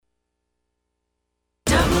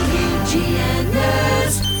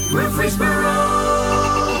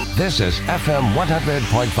Murfreesboro. This is FM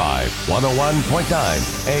 100.5,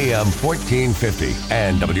 101.9, AM 1450,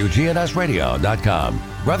 and WGNSradio.com.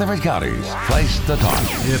 Rutherford County's place to talk.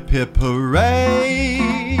 Hip hip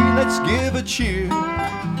hooray, let's give a cheer.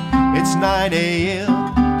 It's 9 a.m.,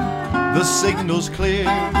 the signal's clear.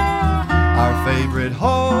 Our favorite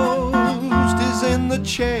host is in the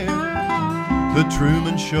chair. The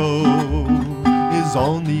Truman Show is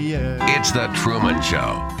on the air. It's The Truman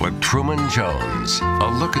Show with Truman Jones. A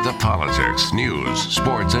look at the politics, news,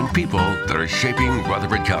 sports, and people that are shaping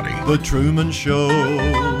Rutherford County. The Truman Show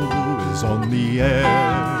is on the air.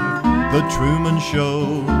 The Truman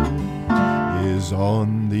Show is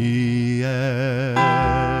on the air.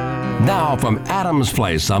 Now from Adams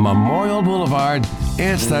Place on Memorial Boulevard,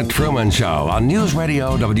 it's The Truman Show on News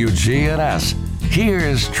Radio WGNS.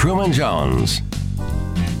 Here's Truman Jones.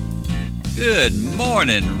 Good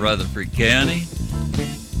morning, Rutherford County.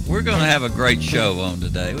 We're going to have a great show on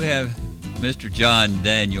today. We have Mr. John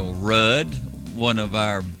Daniel Rudd, one of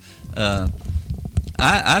our,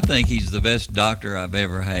 I think he's the best doctor I've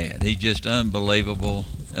ever had. He's just unbelievable.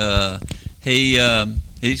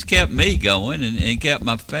 He's kept me going and kept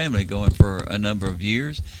my family going for a number of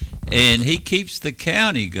years. And he keeps the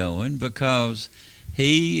county going because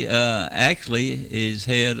he actually is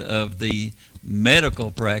head of the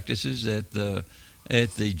medical practices at the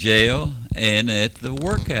jail and at the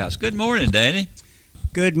workhouse. Good morning, Danny.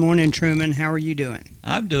 Good morning, Truman. How are you doing?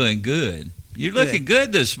 I'm doing good. You're looking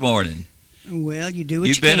good this morning. Well, you do what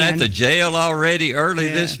You've you can. been at the jail already early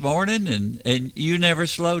this morning, and you never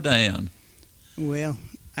slow down. Well,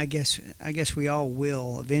 I guess we all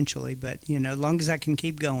will eventually, but as long as I can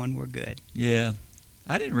keep going, we're good. Yeah,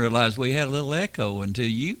 I didn't realize we had a little echo until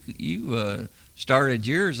you started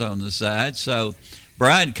yours on the side. So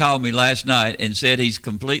Brian called me last night and said he's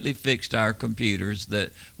completely fixed our computers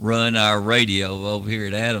that run our radio over here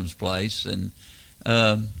at Adams Place, and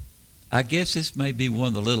I guess this may be one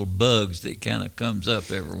of the little bugs that kind of comes up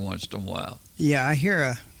every once in a while. Yeah, I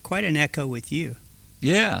hear quite an echo with you.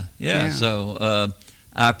 Yeah. So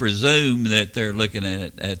I presume that they're looking at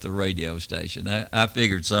it at the radio station. I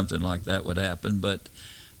figured something like that would happen, but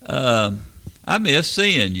I miss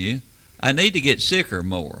seeing you. I need to get sicker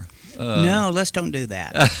more. No, let's don't do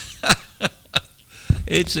that.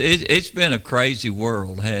 It's been a crazy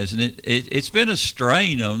world, hasn't it? It's been a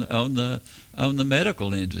strain on the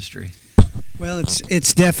medical industry. Well,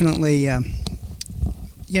 it's definitely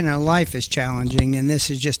life is challenging, and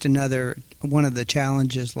this is just another one of the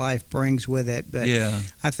challenges life brings with it. But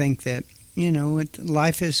I think that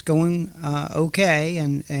life is going okay,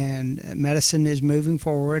 and medicine is moving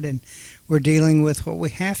forward, and we're dealing with what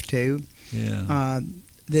we have to.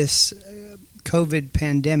 This COVID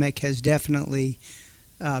pandemic has definitely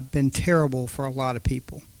been terrible for a lot of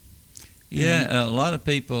people. Yeah, a lot of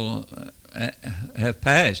people have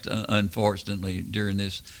passed, unfortunately, during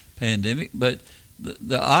this pandemic. But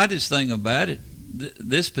the oddest thing about it,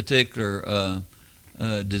 this particular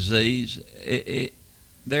disease,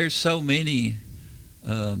 there's so many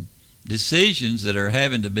decisions that are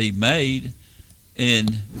having to be made,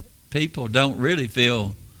 and people don't really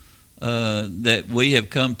feel that we have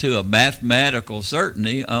come to a mathematical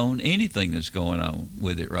certainty on anything that's going on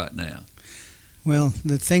with it right now. Well,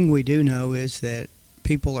 the thing we do know is that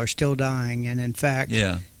people are still dying, and in fact,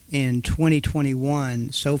 in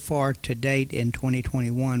 2021, so far to date in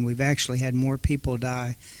 2021, we've actually had more people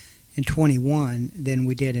die in 21 than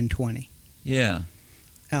we did in 20. Yeah.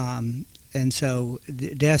 And so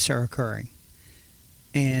deaths are occurring.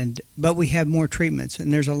 But we have more treatments,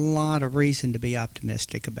 and there's a lot of reason to be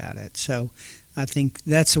optimistic about it. So I think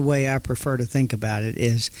that's the way I prefer to think about it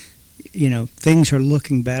is, things are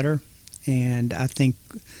looking better, and I think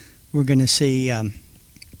we're going to see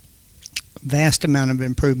vast amount of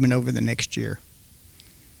improvement over the next year.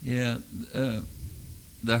 Yeah,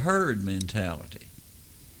 the herd mentality,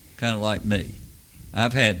 kind of like me.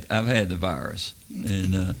 I've had the virus,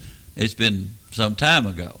 and it's been some time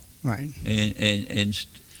ago. Right. And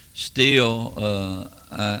still,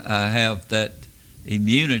 I have that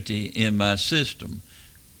immunity in my system.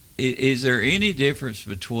 Is there any difference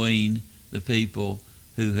between the people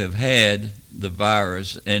who have had the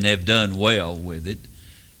virus and have done well with it,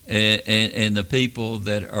 and the people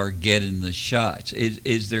that are getting the shots?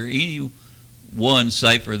 Is there any one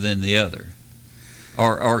safer than the other?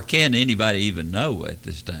 Or can anybody even know at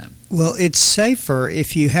this time? Well, it's safer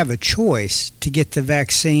if you have a choice to get the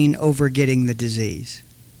vaccine over getting the disease.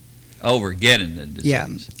 Over getting the disease? Yeah.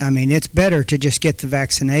 I mean, it's better to just get the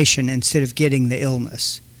vaccination instead of getting the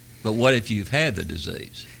illness. But what if you've had the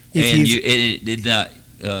disease? It did not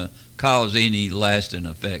cause any lasting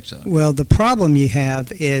effects on it. Well, the problem you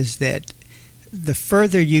have is that the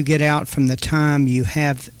further you get out from the time you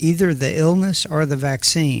have either the illness or the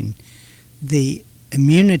vaccine, the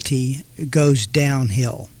immunity goes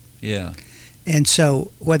downhill. Yeah. And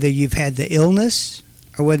so whether you've had the illness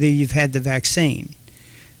or whether you've had the vaccine,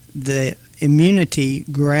 the immunity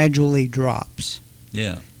gradually drops.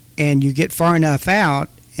 Yeah. And you get far enough out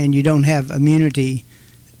and you don't have immunity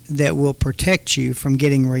that will protect you from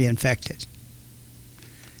getting reinfected.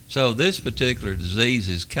 So this particular disease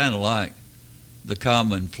is kind of like the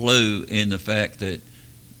common flu in the fact that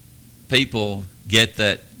people get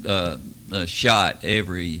that shot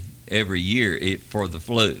every year for the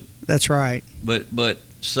flu. That's right. But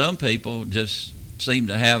some people just seem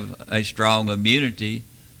to have a strong immunity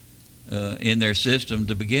in their system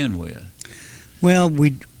to begin with. Well,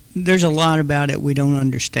 there's a lot about it we don't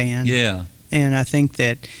understand. Yeah. And I think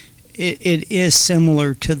that it is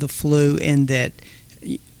similar to the flu in that,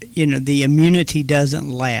 the immunity doesn't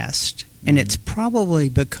last. And it's probably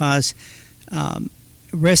because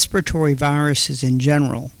respiratory viruses in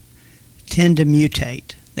general tend to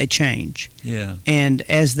mutate. They change. Yeah. And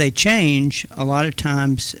as they change, a lot of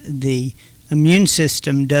times the immune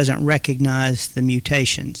system doesn't recognize the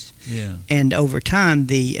mutations. Yeah. And over time,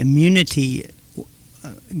 the immunity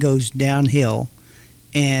goes downhill,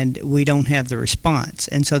 and we don't have the response.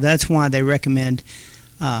 And so that's why they recommend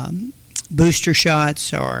booster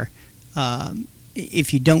shots, or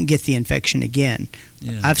if you don't get the infection again.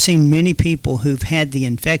 Yeah. I've seen many people who've had the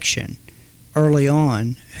infection early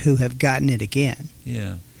on who have gotten it again.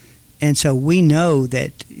 Yeah. And so we know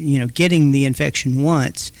that, getting the infection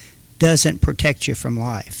once doesn't protect you for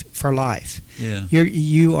life. Yeah.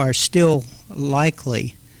 You are still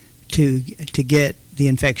likely to get the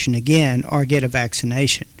infection again or get a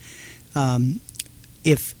vaccination.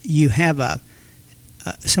 If you have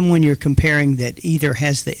someone you're comparing that either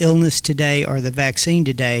has the illness today or the vaccine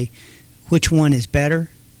today, which one is better?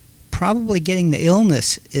 Probably getting the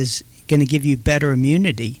illness is going to give you better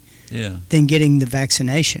immunity than getting the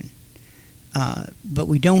vaccination. But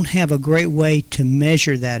we don't have a great way to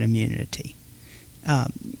measure that immunity.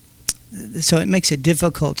 So it makes it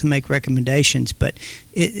difficult to make recommendations, but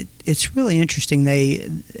it's really interesting. They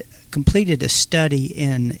completed a study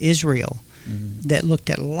in Israel that looked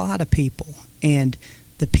at a lot of people, and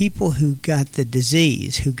the people who got the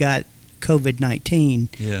disease, who got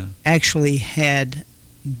COVID-19, actually had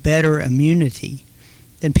better immunity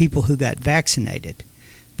than people who got vaccinated.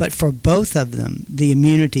 But for both of them, the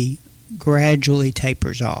immunity gradually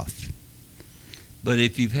tapers off. But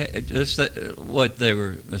if you've had just what they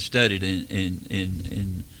were studied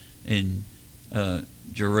in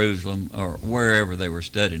Jerusalem or wherever they were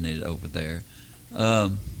studying it over there,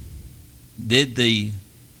 did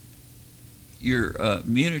your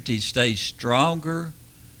immunity stay stronger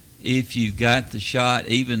if you got the shot,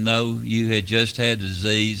 even though you had just had the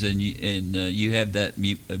disease and you have that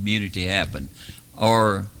immunity happen,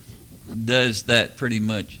 or does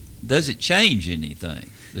it change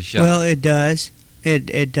anything? The shot? Well, it does.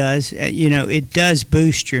 It does. It does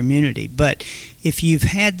boost your immunity. But if you've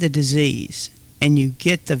had the disease and you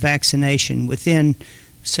get the vaccination within,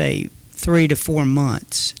 say, 3 to 4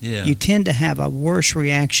 months, you tend to have a worse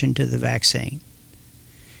reaction to the vaccine.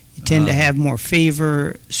 You tend to have more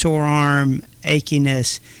fever, sore arm,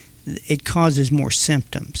 achiness. It causes more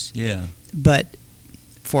symptoms. Yeah. But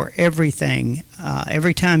for everything,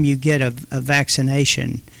 every time you get a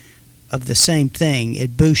vaccination of the same thing,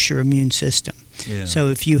 it boosts your immune system. Yeah. So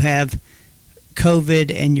if you have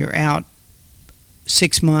COVID and you're out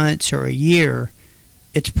 6 months or a year,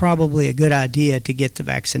 it's probably a good idea to get the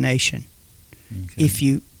vaccination. Okay. If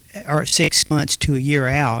you are 6 months to a year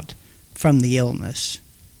out from the illness.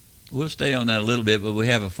 We'll stay on that a little bit, but we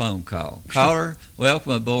have a phone call. Caller,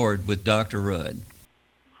 welcome aboard with Dr. Rudd.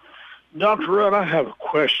 Dr. Rudd, I have a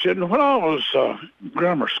question. When I was in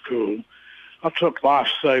grammar school, I took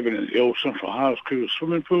life-saving in the old Central High School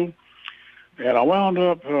swimming pool, and I wound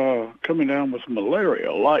up coming down with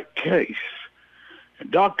malaria-like case.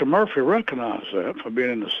 And Dr. Murphy recognized that for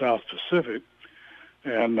being in the South Pacific,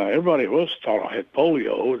 and everybody thought I had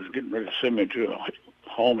polio and was getting ready to send me to a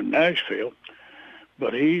home in Nashville.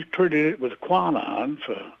 But he treated it with quinine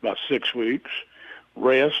for about 6 weeks,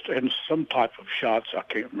 rest, and some type of shots. I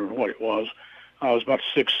can't remember what it was. I was about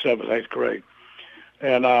 6th, 7th, 8th grade.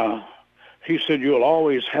 And he said, you'll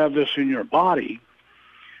always have this in your body.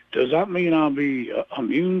 Does that mean I'll be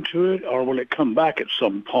immune to it, or will it come back at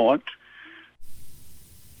some point?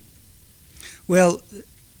 Well,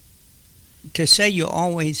 to say you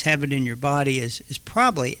always have it in your body is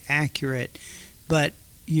probably accurate, but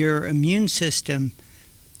your immune system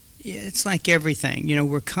it's like everything.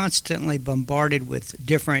 We're constantly bombarded with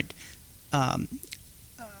different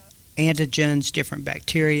antigens, different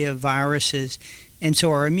bacteria, viruses, and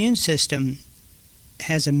so our immune system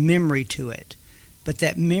has a memory to it. But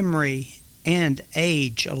that memory and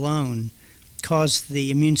age alone cause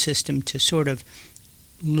the immune system to sort of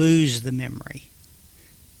lose the memory.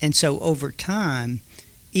 And so over time,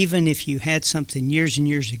 even if you had something years and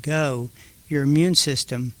years ago, your immune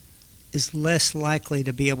system is less likely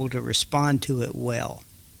to be able to respond to it well.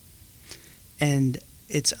 And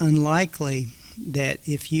it's unlikely that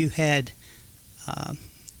if you had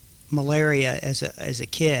malaria as a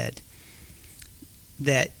kid,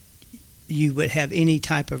 that you would have any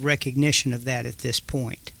type of recognition of that at this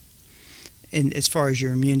point, and as far as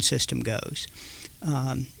your immune system goes.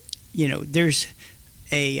 There's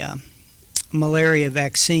a malaria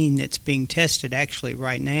vaccine that's being tested actually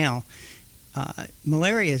right now.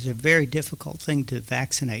 Malaria is a very difficult thing to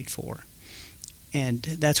vaccinate for, and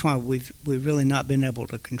that's why we've really not been able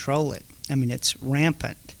to control it. I mean, it's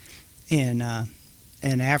rampant in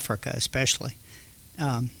Africa especially.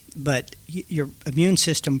 But your immune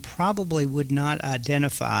system probably would not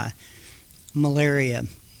identify malaria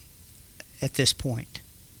at this point.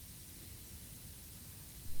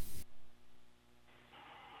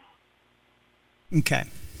 Okay.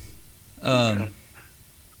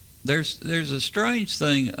 There's a strange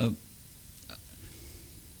thing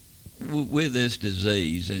with this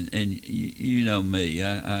disease, and you know me,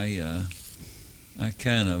 I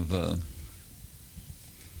kind of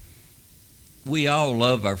we all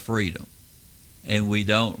love our freedom, and we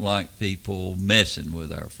don't like people messing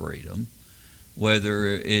with our freedom, whether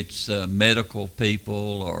it's medical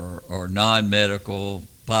people or non-medical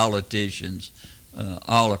politicians,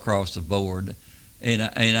 all across the board. And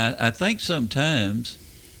I think sometimes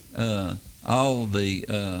all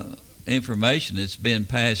the information that's been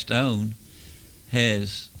passed on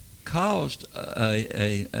has caused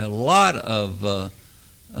a lot of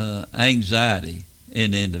anxiety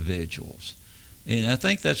in individuals. And I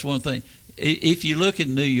think that's one thing. If you look at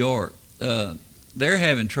New York, they're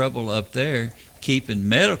having trouble up there keeping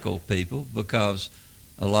medical people because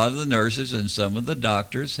a lot of the nurses and some of the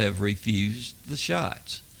doctors have refused the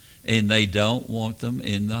shots, and they don't want them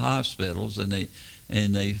in the hospitals, and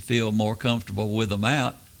they feel more comfortable with them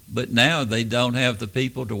out. But now they don't have the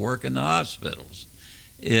people to work in the hospitals.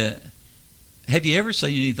 Have you ever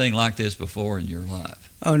seen anything like this before in your life?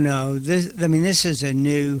 Oh no! This is a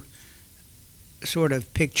new sort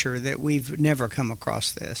of picture that we've never come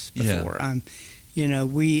across this before. Yeah.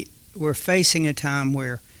 We're facing a time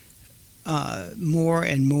where more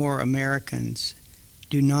and more Americans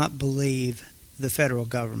do not believe the federal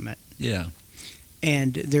government. Yeah.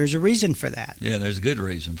 And there's a reason for that. Yeah, there's a good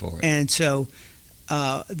reason for it. And so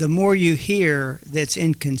the more you hear that's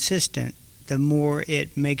inconsistent, the more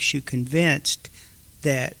it makes you convinced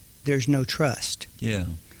that there's no trust. Yeah.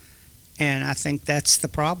 And I think that's the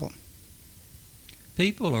problem.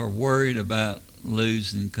 People are worried about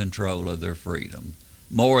losing control of their freedom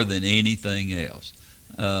more than anything else.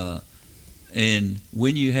 And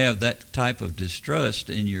when you have that type of distrust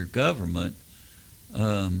in your government,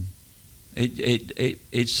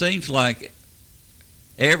 it seems like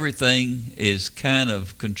everything is kind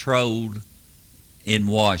of controlled in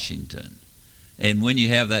Washington. And when you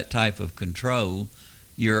have that type of control,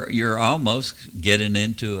 you're almost getting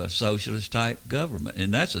into a socialist type government,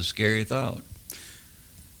 and that's a scary thought.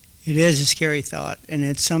 It is a scary thought, and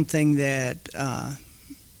it's something that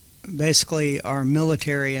basically our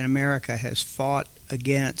military in America has fought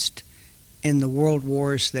against in the world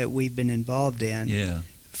wars that we've been involved in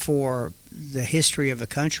for the history of the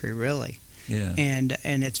country, really. Yeah. And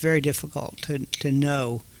it's very difficult to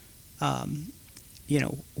know,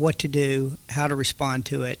 what to do, how to respond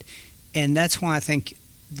to it. And that's why I think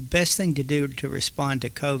the best thing to do to respond to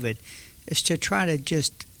COVID is to try to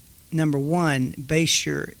just, number one, base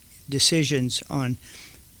your decisions on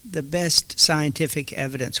the best scientific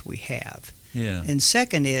evidence we have. Yeah. And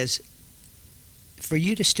second is for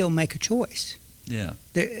you to still make a choice. Yeah.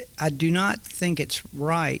 I do not think it's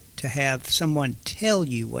right to have someone tell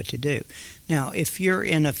you what to do. Now, if you're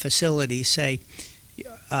in a facility, say,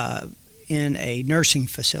 in a nursing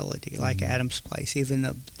facility like Adams Place, even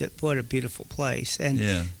though what a beautiful place, and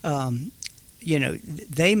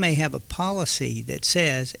they may have a policy that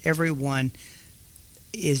says everyone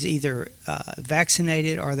is either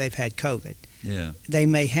vaccinated or they've had COVID. Yeah. They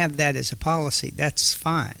may have that as a policy. That's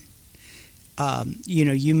fine.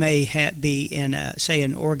 You may be in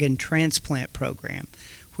an organ transplant program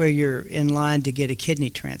where you're in line to get a kidney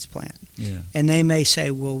transplant. Yeah. And they may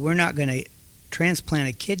say, well, we're not going to transplant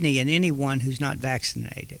a kidney in anyone who's not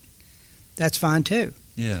vaccinated. that's fine too.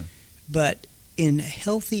 Yeah. But in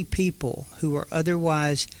healthy people who are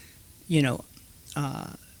otherwise,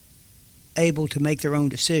 able to make their own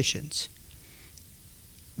decisions,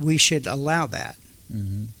 we should allow that.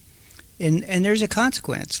 Mm-hmm. And there's a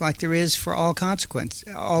consequence, like there is for all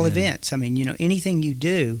events. I mean, anything you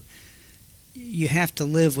do, you have to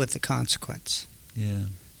live with the consequence. Yeah.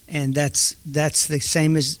 And that's the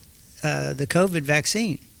same as the COVID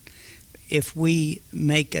vaccine. If we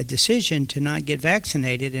make a decision to not get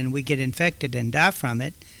vaccinated and we get infected and die from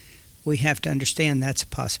it, we have to understand that's a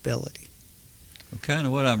possibility. Well, kind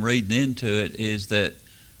of what I'm reading into it is that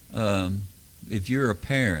if you're a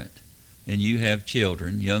parent and you have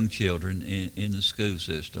children, young children in the school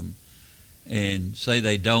system, and say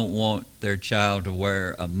they don't want their child to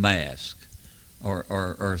wear a mask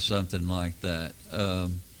or something like that,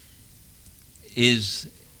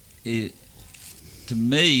 to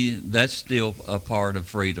me, that's still a part of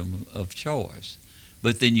freedom of choice.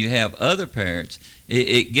 But then you have other parents.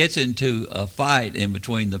 It gets into a fight in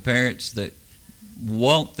between the parents that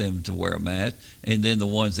want them to wear a mask and then the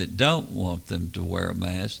ones that don't want them to wear a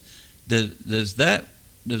mask. Does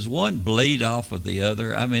one bleed off of the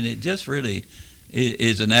other? I mean, it just really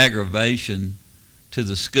is an aggravation to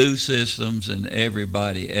the school systems and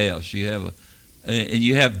everybody else. You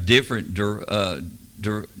have different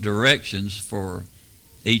directions for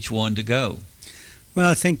each one to go.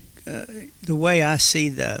 Well, I think the way I see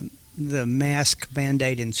the mask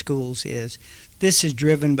mandate in schools is this is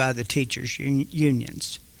driven by the teachers'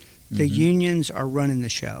 unions. The Mm-hmm. unions are running the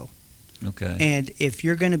show. Okay. And if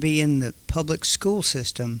you're going to be in the public school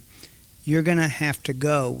system, you're going to have to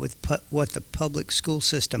go with what the public school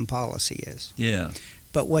system policy is. Yeah.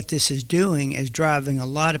 But what this is doing is driving a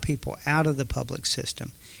lot of people out of the public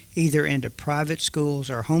system, either into private schools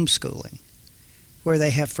or homeschooling, where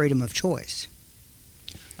they have freedom of choice.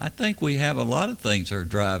 I think we have a lot of things that are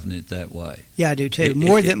driving it that way. Yeah, I do too.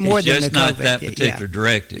 More than it's the just not COVID. that particular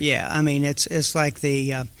directive. Yeah, I mean it's like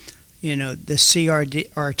the the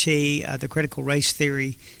CRT, the critical race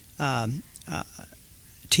theory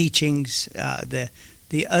teachings,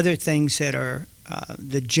 the other things that are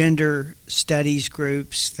the gender studies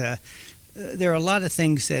groups. There are a lot of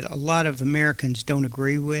things that a lot of Americans don't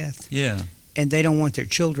agree with. Yeah. And they don't want their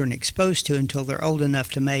children exposed to until they're old enough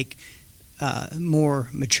to make more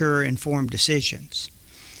mature, informed decisions.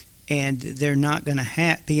 And they're not going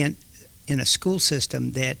to be in a school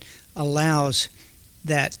system that allows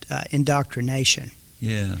that indoctrination.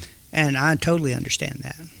 Yeah. And I totally understand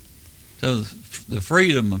that. So the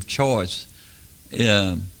freedom of choice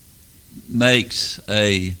makes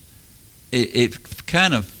it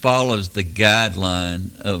kind of follows the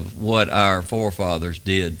guideline of what our forefathers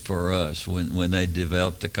did for us when they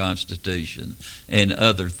developed the Constitution and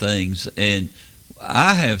other things. And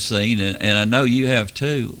I have seen, and I know you have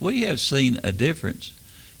too, we have seen a difference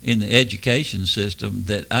in the education system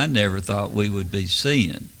that I never thought we would be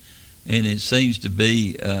seeing. And it seems to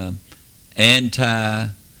be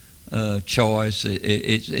anti-choice.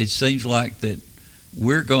 It seems like that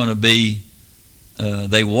we're going to be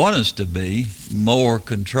they want us to be more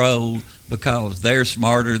controlled because they're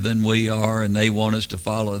smarter than we are and they want us to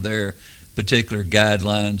follow their particular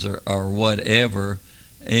guidelines or whatever.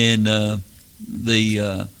 And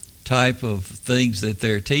the type of things that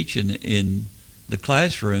they're teaching in the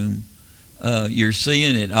classroom, you're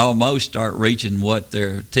seeing it almost start reaching what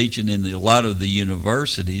they're teaching in a lot of the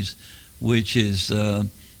universities, which is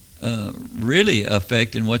really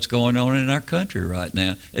affecting what's going on in our country right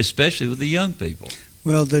now, especially with the young people.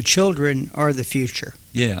 Well, the children are the future.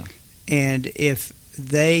 Yeah. And if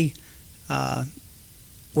they,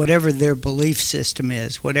 whatever their belief system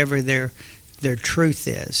is, whatever their truth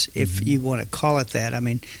is, if Mm-hmm. you want to call it that, I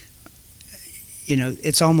mean,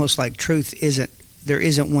 it's almost like there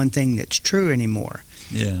isn't one thing that's true anymore.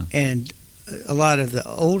 Yeah. And a lot of the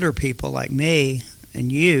older people like me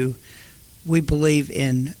and you, we believe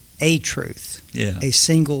in a truth, a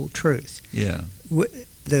single truth. Yeah.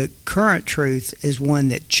 The current truth is one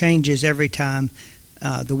that changes every time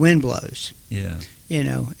the wind blows. Yeah.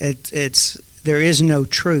 There is no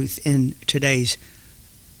truth in today's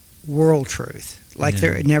world truth, like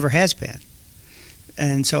there never has been.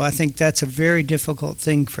 And so I think that's a very difficult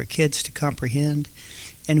thing for kids to comprehend.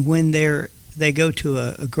 And when they go to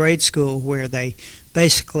a grade school where they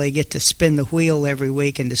basically get to spin the wheel every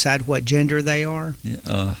week and decide what gender they are,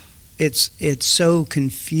 it's so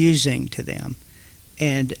confusing to them.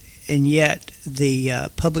 And yet the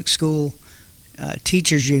public school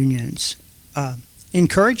teachers unions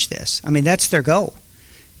encourage this. I mean, that's their goal,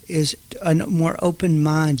 is a more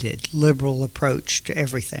open-minded, liberal approach to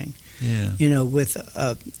everything. Yeah. With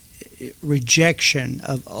rejection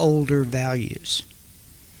of older values.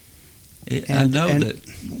 I know that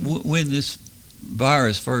when this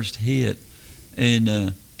virus first hit,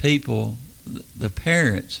 and people, the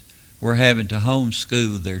parents, were having to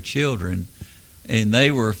homeschool their children, and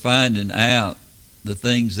they were finding out the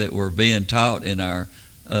things that were being taught in our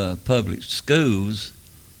public schools,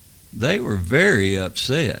 they were very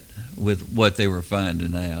upset with what they were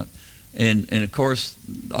finding out. And of course,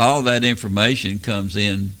 all that information comes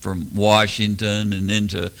in from Washington and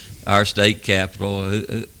into our state capital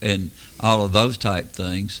and all of those type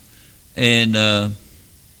things. And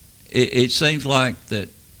it seems like that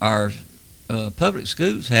our public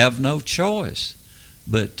schools have no choice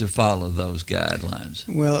but to follow those guidelines.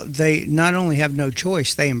 Well, they not only have no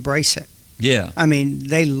choice, they embrace it. Yeah. I mean,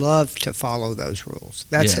 they love to follow those rules.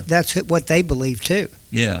 That's what they believe too.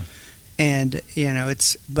 Yeah. And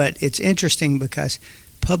it's interesting because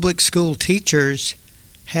public school teachers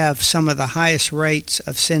have some of the highest rates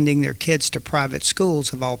of sending their kids to private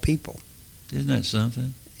schools of all people. Isn't that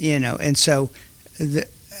something? And so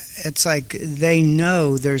it's like they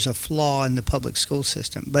know there's a flaw in the public school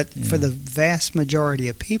system. But for the vast majority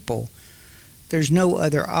of people, there's no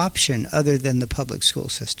other option other than the public school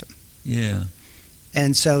system. Yeah.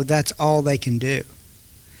 And so that's all they can do.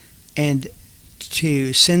 And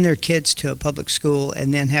to send their kids to a public school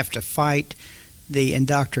and then have to fight the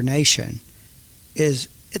indoctrination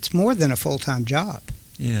it's more than a full-time job.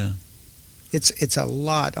 Yeah. It's a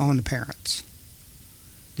lot on the parents.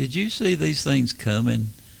 Did you see these things coming?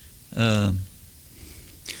 Well,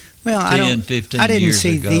 15 I didn't years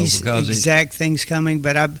see ago, these exact things coming,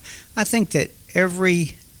 but I think that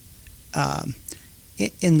every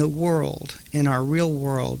in the world, in our real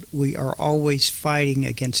world, we are always fighting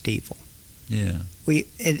against evil. Yeah.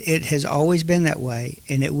 It has always been that way,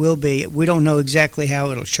 and it will be. We don't know exactly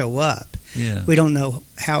how it'll show up. Yeah. We don't know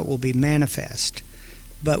how it will be manifest,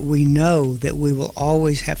 but we know that we will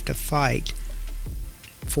always have to fight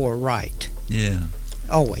for right. Yeah.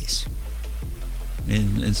 Always.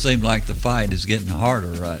 And it seems like the fight is getting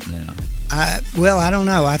harder right now. Well, I don't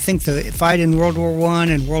know. I think the fight in World War I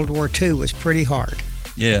and World War II was pretty hard.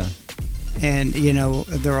 Yeah. And,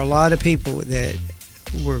 there are a lot of people that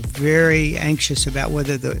were very anxious about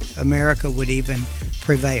whether America would even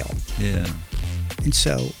prevail. Yeah. And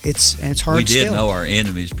so it's hard. We did still. know our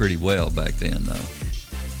enemies pretty well back then, though.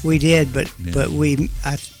 We did, but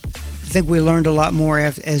I think we learned a lot more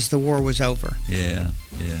as the war was over. Yeah.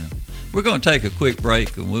 We're going to take a quick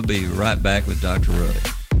break, and we'll be right back with Dr. Ruddy.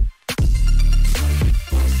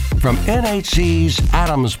 From NHC's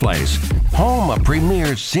Adams Place, home of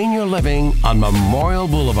premier senior living on Memorial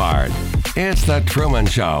Boulevard. It's The Truman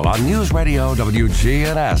Show on News Radio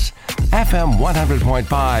WGNS, FM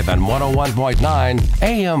 100.5 and 101.9,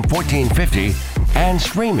 AM 1450, and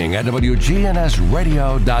streaming at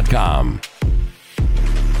WGNSradio.com.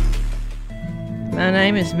 My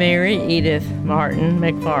name is Mary Edith Martin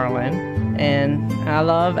McFarland, and I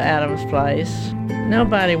love Adams Place.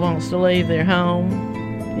 Nobody wants to leave their home.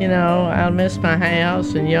 I'll miss my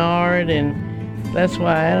house and yard, and that's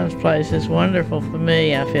why Adams Place is wonderful for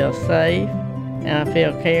me. I feel safe, and I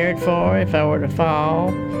feel cared for. If I were to fall,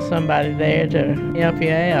 somebody there to help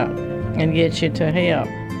you out and get you to help.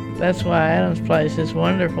 That's why Adams Place is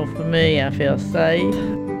wonderful for me. I feel safe,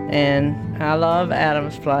 and I love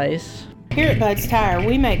Adams Place. Here at Bud's Tire,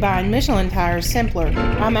 we make buying Michelin tires simpler.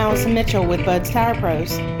 I'm Allison Mitchell with Bud's Tire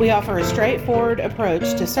Pros. We offer a straightforward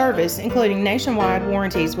approach to service, including nationwide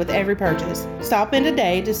warranties with every purchase. Stop in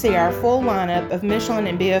today to see our full lineup of Michelin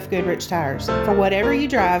and BF Goodrich tires. For whatever you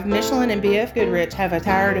drive, Michelin and BF Goodrich have a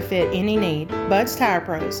tire to fit any need. Bud's Tire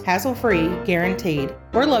Pros, hassle-free, guaranteed.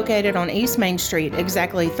 We're located on East Main Street,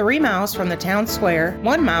 exactly 3 miles from the town square,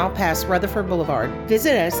 1 mile past Rutherford Boulevard.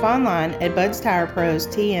 Visit us online at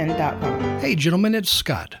budstirepros.tn.com. Hey gentlemen, it's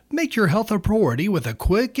Scott. Make your health a priority with a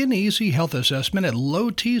quick and easy health assessment at Low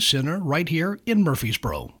T Center right here in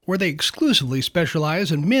Murfreesboro, where they exclusively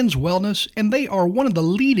specialize in men's wellness, and they are one of the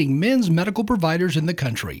leading men's medical providers in the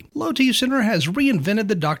country. Low T Center has reinvented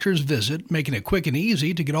the doctor's visit, making it quick and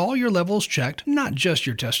easy to get all your levels checked, not just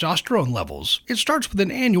your testosterone levels. It starts with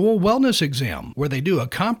an annual wellness exam, where they do a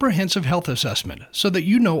comprehensive health assessment so that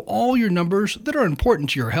you know all your numbers that are important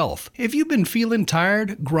to your health. If you've been feeling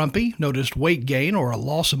tired, grumpy, noticed weight gain, or a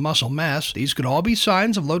loss of muscle mass, these could all be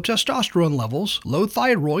signs of low testosterone levels, low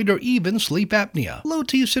thyroid, or even sleep apnea. Low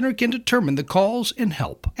T Center Center can determine the cause and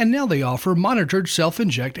help. And now they offer monitored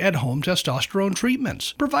self-inject at-home testosterone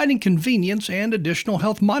treatments, providing convenience and additional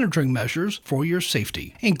health monitoring measures for your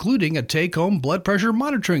safety, including a take-home blood pressure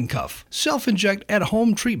monitoring cuff. Self-inject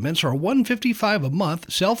at-home treatments are $155 a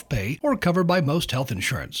month, self-pay, or covered by most health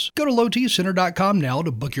insurance. Go to lowtcenter.com now to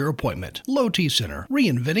book your appointment. Low T Center,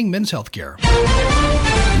 reinventing men's healthcare.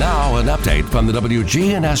 Now an update from the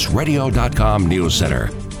WGNSradio.com News Center.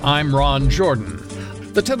 I'm Ron Jordan.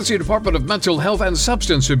 The Tennessee Department of Mental Health and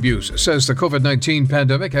Substance Abuse says the COVID-19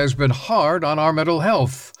 pandemic has been hard on our mental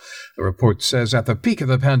health. The report says at the peak of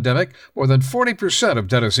the pandemic, more than 40% of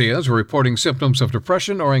Tennesseans were reporting symptoms of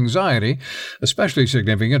depression or anxiety, especially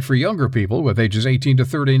significant for younger people with ages 18 to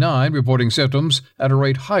 39, reporting symptoms at a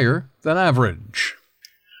rate higher than average.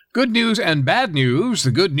 Good news and bad news.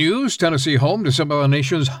 The good news, Tennessee home to some of the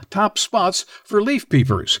nation's top spots for leaf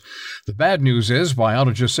peepers. The bad news is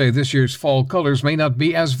biologists say this year's fall colors may not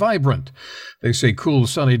be as vibrant. They say cool,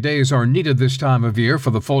 sunny days are needed this time of year for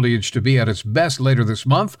the foliage to be at its best later this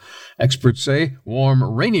month. Experts say warm,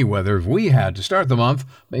 rainy weather we had to start the month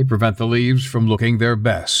may prevent the leaves from looking their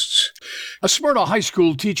best. A Smyrna High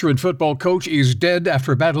School teacher and football coach is dead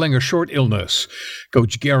after battling a short illness.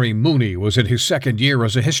 Coach Gary Mooney was in his second year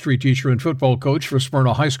as a history teacher and football coach for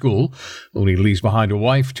Smyrna High School. Mooney leaves behind a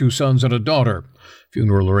wife, 2 sons, and a daughter.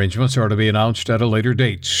 Funeral arrangements are to be announced at a later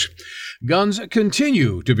date. Guns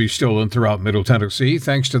continue to be stolen throughout Middle Tennessee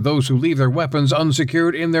thanks to those who leave their weapons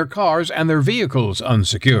unsecured in their cars and their vehicles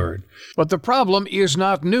unsecured. But the problem is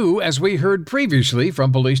not new, as we heard previously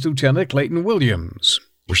from Police Lieutenant Clayton Williams.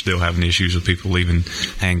 We're still having issues with people leaving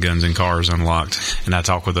handguns in cars unlocked. And I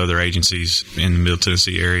talk with other agencies in the Middle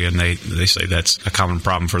Tennessee area, and they say that's a common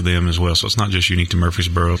problem for them as well. So it's not just unique to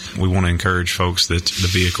Murfreesboro. We want to encourage folks that the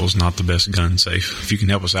vehicle's not the best gun safe. If you can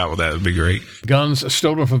help us out with that, it would be great. Guns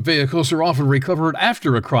stolen from vehicles are often recovered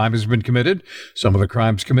after a crime has been committed. Some of the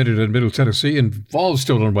crimes committed in Middle Tennessee involve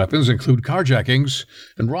stolen weapons, include carjackings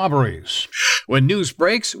and robberies. When news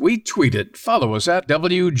breaks, we tweet it. Follow us at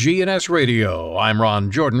WGNS Radio. I'm Ron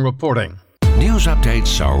Jordan reporting. News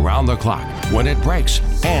updates around the clock, when it breaks,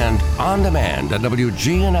 and on demand at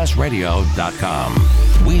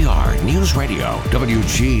WGNSradio.com. We are News Radio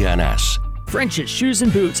WGNS. French's Shoes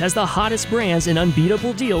and Boots has the hottest brands and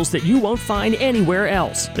unbeatable deals that you won't find anywhere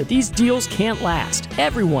else. But these deals can't last.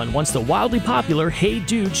 Everyone wants the wildly popular Hey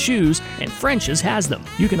Dude shoes, and French's has them.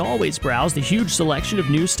 You can always browse the huge selection of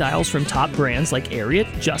new styles from top brands like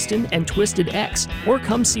Ariat, Justin, and Twisted X, or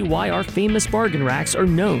come see why our famous bargain racks are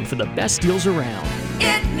known for the best deals around.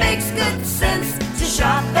 It makes good sense to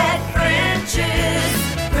shop at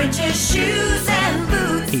French's. French's Shoes and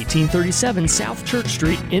Boots. 1837 South Church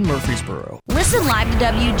Street in Murfreesboro. Listen live to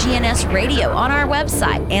WGNS Radio on our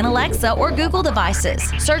website and Alexa or Google devices.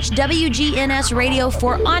 Search WGNS Radio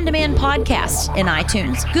for on-demand podcasts in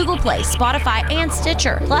iTunes, Google Play, Spotify, and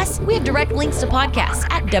Stitcher. Plus, we have direct links to podcasts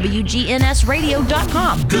at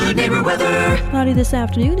WGNSradio.com. Good neighbor weather. Cloudy this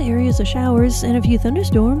afternoon, areas of showers and a few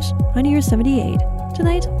thunderstorms. High near 78.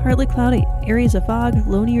 Tonight, partly cloudy, areas of fog,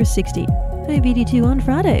 low near 60. High of 82 on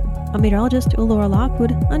Friday. I'm meteorologist Laura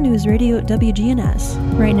Lockwood on News Radio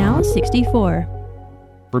WGNS. Right now, 64.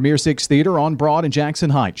 Premier 6 Theater on Broad and Jackson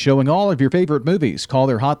Heights, showing all of your favorite movies. Call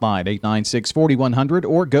their hotline 896-4100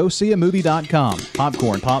 or go see a movie.com.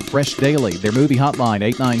 Popcorn Pop Fresh Daily, their movie hotline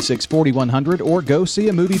 896-4100 or go see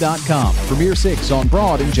a movie.com. Premier 6 on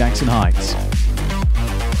Broad and Jackson Heights.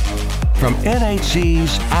 From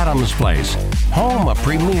NHC's Adams Place, home of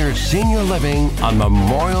premier senior living on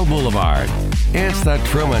Memorial Boulevard. It's The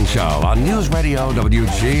Truman Show on News Radio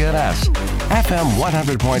WGNS, FM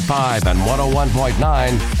 100.5 and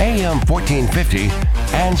 101.9, AM 1450,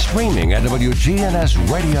 and streaming at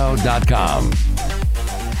WGNSradio.com.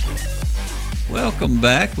 Welcome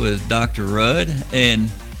back with Dr. Rudd,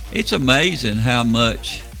 and it's amazing how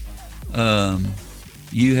much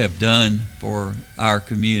you have done for our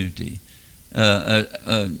community.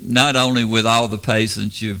 Not only with all the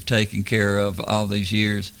patients you've taken care of all these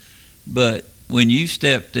years, but when you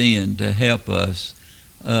stepped in to help us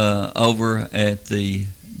over at the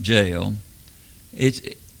jail,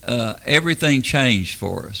 everything changed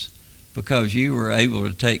for us because you were able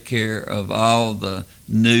to take care of all the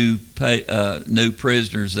new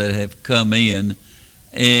prisoners that have come in,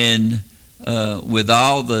 and with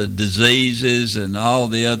all the diseases and all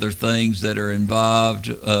the other things that are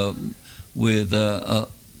involved with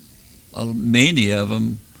many of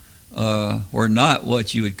them were not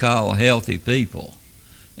what you would call healthy people.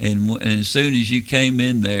 And as soon as you came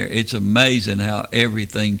in there, it's amazing how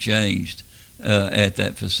everything changed at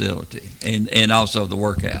that facility and also the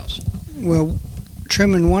workhouse. Well,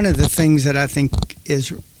 Truman, one of the things that I think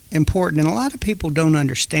is important, and a lot of people don't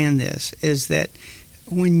understand this, is that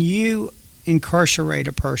when you incarcerate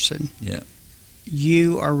a person,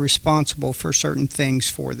 you are responsible for certain things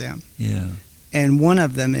for them. And one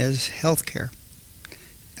of them is health care.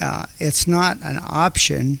 It's not an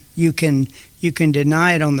option. You can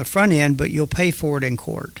deny it on the front end, but you'll pay for it in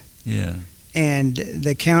court. And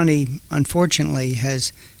the county, unfortunately,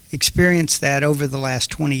 has experienced that over the last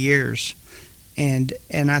 20 years, and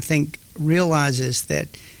I think realizes that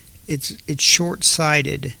it's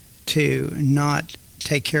short-sighted to not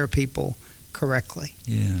take care of people correctly.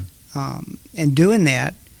 And doing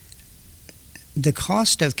that, the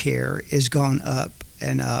cost of care has gone up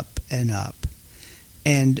and up and up.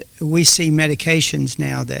 And we see medications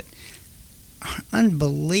now that are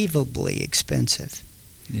unbelievably expensive.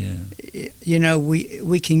 You know,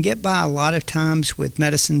 we can get by a lot of times with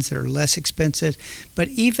medicines that are less expensive, but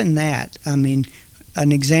even that, I mean,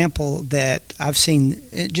 an example that I've seen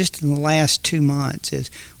just in the last 2 months is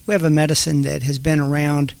we have a medicine that has been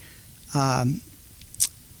around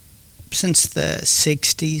since the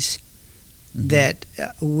 60s that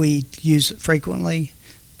we use frequently,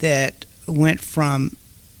 that went from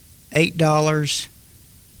 $8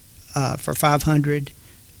 for 500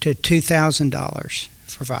 to $2,000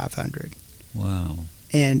 for 500. Wow.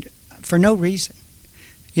 And for no reason.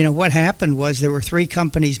 You know, what happened was there were 3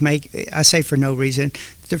 companies I say for no reason,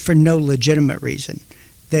 for no legitimate reason.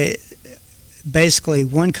 Basically,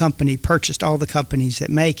 one company purchased all the companies that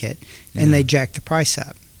make it, and they jacked the price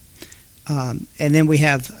up. And then we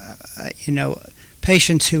have,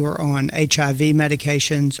 patients who are on HIV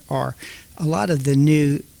medications, or a lot of the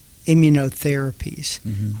new immunotherapies,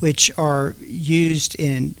 which are used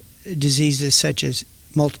in diseases such as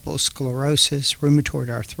multiple sclerosis, rheumatoid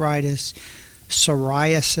arthritis,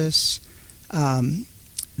 psoriasis,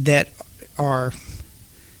 that are,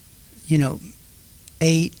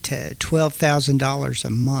 $8,000 to $12,000 a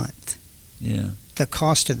month. The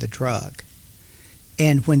cost of the drug.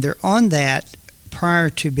 And when they're on that prior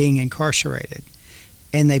to being incarcerated,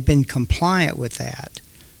 and they've been compliant with that,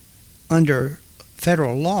 under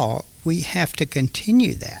federal law, we have to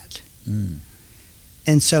continue that.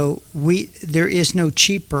 And so there is no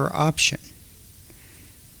cheaper option.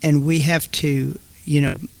 And we have to,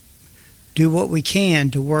 do what we can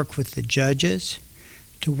to work with the judges,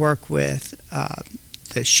 to work with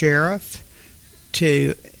the sheriff,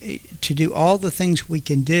 to do all the things we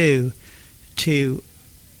can do to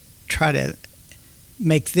try to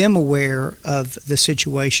make them aware of the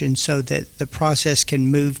situation so that the process can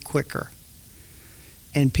move quicker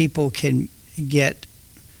and people can get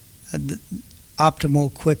the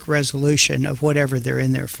optimal, quick resolution of whatever they're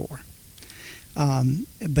in there for.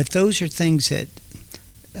 But those are things that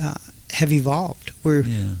have evolved. We're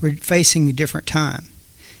facing a different time.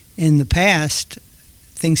 In the past,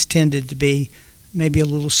 things tended to be maybe a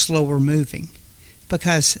little slower moving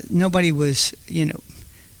because nobody was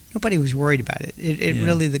worried about it. It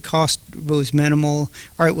really, the cost was minimal,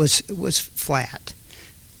 or it was flat.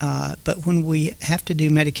 But when we have to do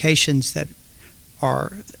medications that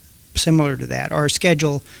are similar to that, or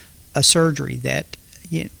schedule a surgery that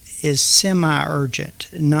is semi-urgent,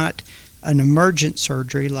 not an emergent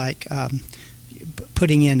surgery like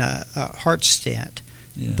putting in a heart stent,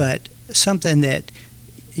 but something that,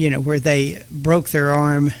 where they broke their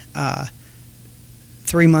arm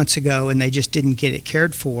 3 months ago and they just didn't get it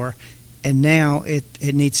cared for, and now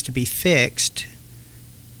it needs to be fixed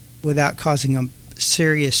without causing a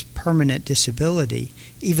serious permanent disability,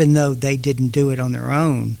 even though they didn't do it on their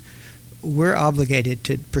own. We're obligated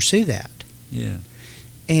to pursue that.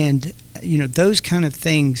 And, those kind of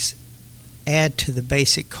things add to the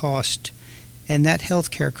basic cost, and that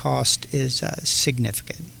healthcare cost is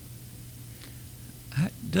significant.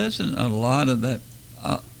 Doesn't a lot of that,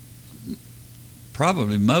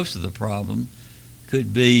 probably most of the problem,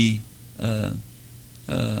 could be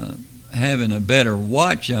having a better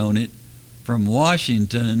watch on it from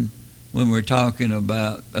Washington when we're talking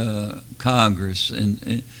about Congress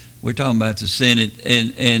and we're talking about the Senate,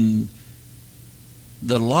 and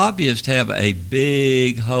the lobbyists have a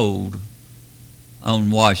big hold on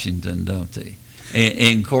Washington, don't they?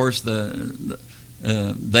 And of course,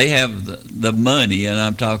 they have the money, and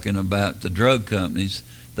I'm talking about the drug companies.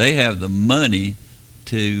 They have the money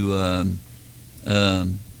to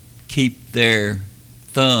keep their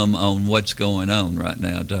thumb on what's going on right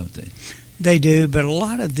now, don't they? They do, but a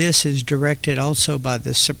lot of this is directed also by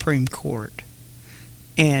the Supreme Court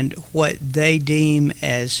and what they deem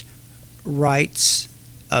as rights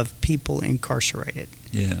of people incarcerated.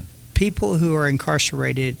 People who are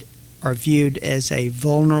incarcerated are viewed as a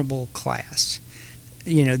vulnerable class.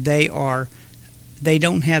 They are they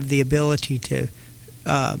don't have the ability to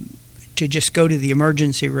just go to the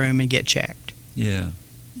emergency room and get checked. Yeah.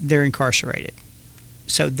 They're incarcerated.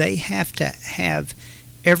 So they have to have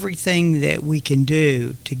everything that we can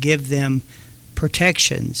do to give them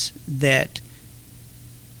protections that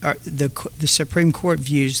the Supreme Court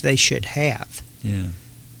views they should have. Yeah.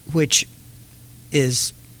 Which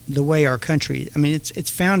is the way our country, I mean, it's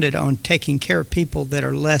founded on taking care of people that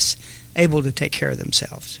are less able to take care of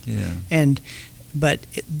themselves. Yeah. But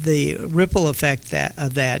the ripple effect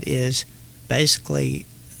of that is basically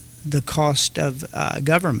the cost of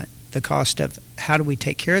government, the cost of how do we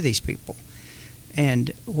take care of these people.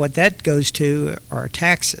 And what that goes to are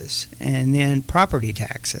taxes and then property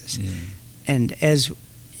taxes. Yeah. And as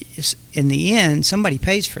in the end, somebody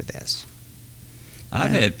pays for this.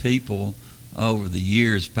 I've had people over the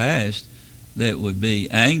years past that would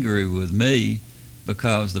be angry with me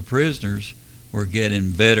because the prisoners were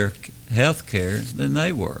getting better health care than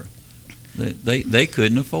they were. They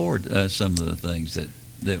couldn't afford some of the things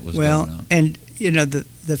that was going on. And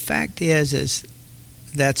the fact is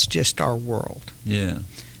that's just our world. Yeah.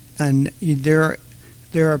 And there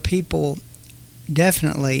are people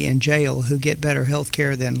definitely in jail who get better health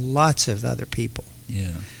care than lots of other people.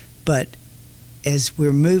 Yeah. But as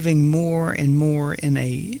we're moving more and more in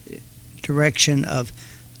a direction of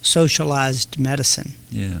socialized medicine,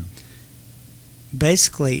 yeah,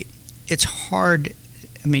 basically it's hard,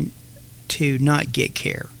 to not get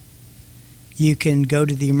care. You can go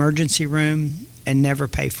to the emergency room and never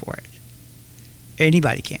pay for it.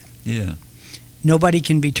 Anybody can. Yeah. Nobody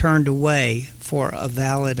can be turned away for a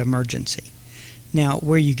valid emergency. Now,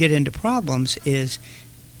 where you get into problems is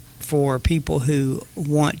for people who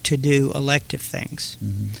want to do elective things.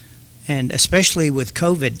 Mm-hmm. And especially with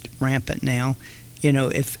COVID rampant now,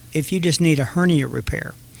 if you just need a hernia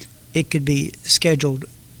repair, it could be scheduled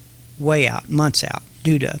way out, months out,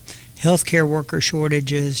 due to healthcare worker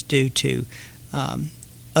shortages, due to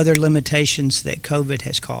other limitations that COVID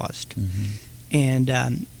has caused.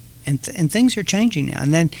 Mm-hmm. And things are changing now.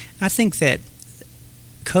 And then I think that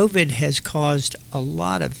COVID has caused a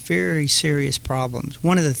lot of very serious problems.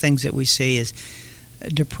 One of the things that we see is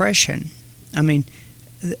depression. On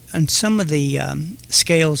some of the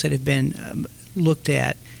scales that have been looked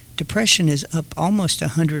at, depression is up almost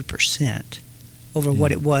 100% over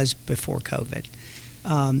what it was before COVID.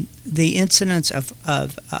 The incidence of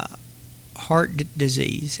heart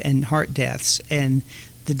disease and heart deaths, and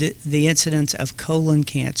the incidence of colon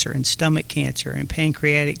cancer and stomach cancer and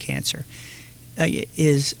pancreatic cancer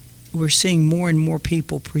we're seeing more and more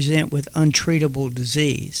people present with untreatable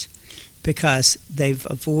disease because they've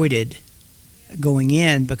avoided going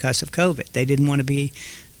in because of COVID. They didn't want to be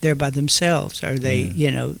there by themselves, or they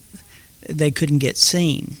couldn't get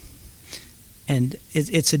seen. And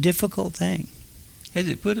it's a difficult thing. Has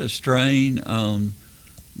it put a strain on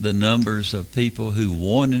the numbers of people who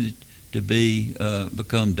wanted to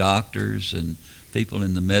become doctors and people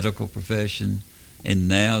in the medical profession, and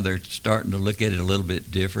now they're starting to look at it a little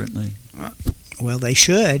bit differently? Well, they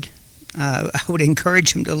should. I would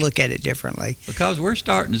encourage them to look at it differently. Because we're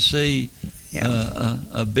starting to see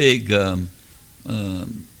a big, I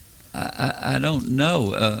don't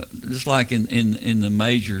know, just like in the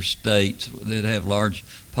major states that have large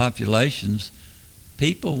populations,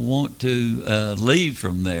 people want to leave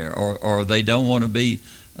from there, or they don't want to be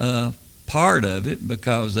part of it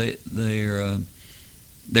because they're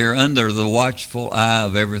under the watchful eye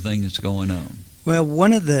of everything that's going on. Well,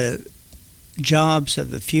 one of the jobs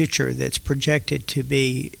of the future that's projected to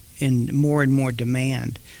be in more and more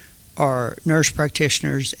demand are nurse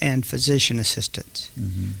practitioners and physician assistants.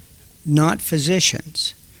 Mm-hmm. Not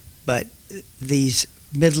physicians, but these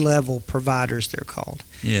mid-level providers, they're called.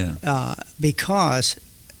 Yeah. Because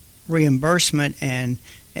reimbursement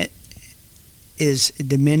is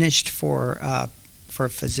diminished for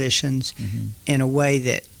physicians mm-hmm. in a way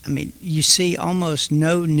that, you see almost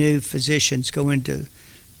no new physicians go into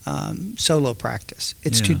solo practice.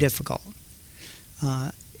 It's too difficult.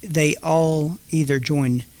 They all either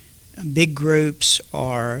join big groups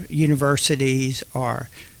or universities or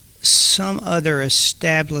some other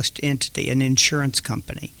established entity, an insurance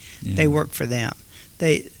company. Yeah. They work for them.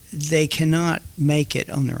 They cannot make it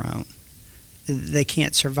on their own. They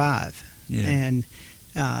can't survive. Yeah. And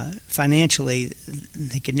financially,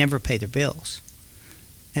 they could never pay their bills.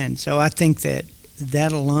 And so I think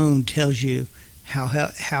that alone tells you how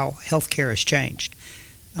healthcare has changed.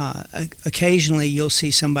 Occasionally, you'll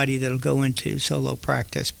see somebody that'll go into solo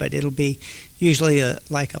practice, but it'll be usually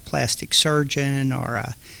like a plastic surgeon or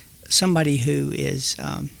somebody who is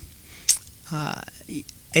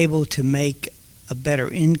able to make a better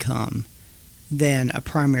income than a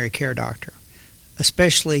primary care doctor.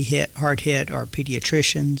 Especially hard hit are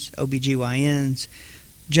pediatricians, OBGYNs,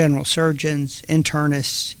 general surgeons,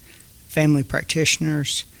 internists, family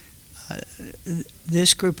practitioners.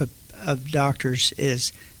 This group of doctors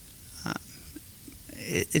is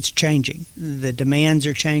it's changing. The demands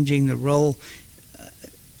are changing. The role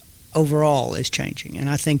overall is changing, and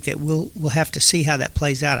I think that we'll have to see how that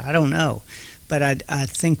plays out. I don't know, but I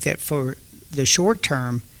think that for the short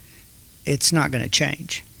term, it's not going to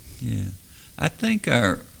change. Yeah, I think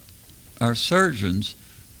our surgeons,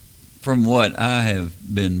 from what I have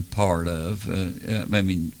been part of, I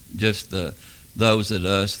mean, just those of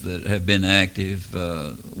us that have been active,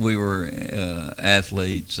 we were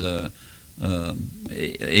athletes,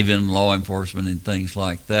 even law enforcement and things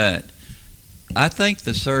like that. I think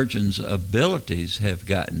the surgeons' abilities have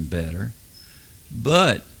gotten better,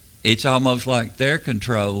 but it's almost like they're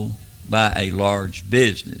controlled by a large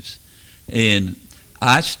business. And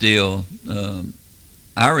I still,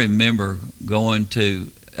 I remember going to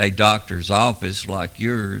a doctor's office like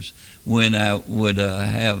yours when I would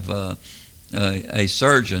have a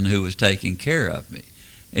surgeon who was taking care of me.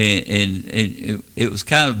 And it was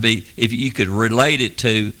kind of if you could relate it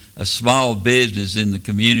to a small business in the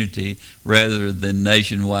community rather than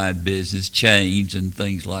nationwide business chains and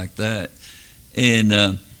things like that. And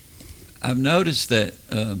I've noticed that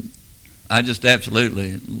I just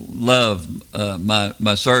absolutely love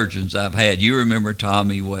my surgeons I've had. You remember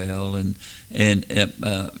Tommy well, and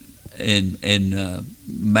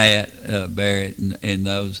Matt Barrett and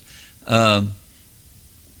those.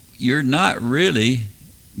 You're not really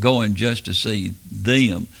going just to see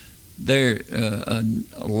them. There are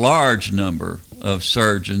a large number of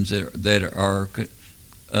surgeons that are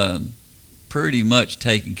pretty much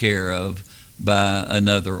taken care of by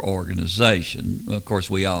another organization. Of course,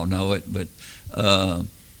 we all know it, but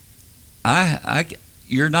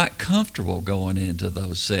you're not comfortable going into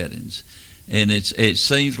those settings, and it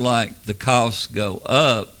seems like the costs go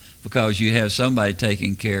up because you have somebody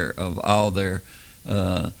taking care of all their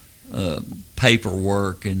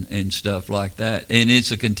paperwork and stuff like that, and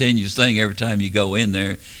it's a continuous thing. Every time you go in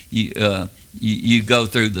there, you go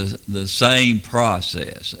through the same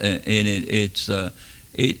process, and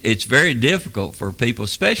it's very difficult for people,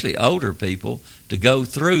 especially older people, to go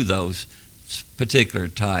through those particular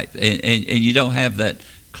type, and you don't have that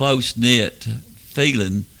close-knit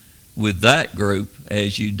feeling with that group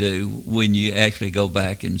as you do when you actually go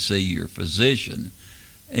back and see your physician.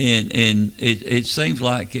 And it seems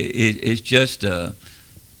like it's just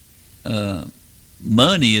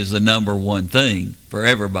money is the number one thing for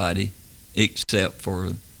everybody except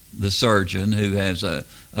for the surgeon who has a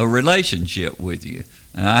relationship with you.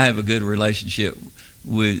 And I have a good relationship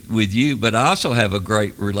with you, but I also have a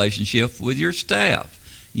great relationship with your staff.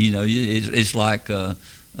 You know, it's like a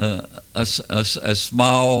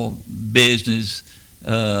small business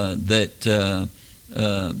that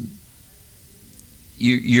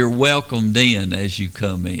you're welcomed in as you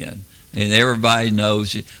come in, and everybody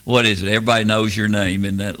knows what is it. Everybody knows your name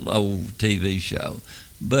in that old TV show,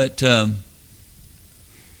 but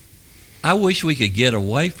I wish we could get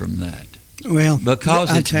away from that. Well,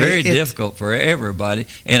 because it's very difficult for everybody,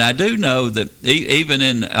 and I do know that even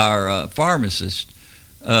in our pharmacists,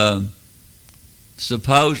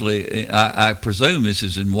 supposedly, I presume this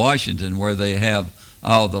is in Washington where they have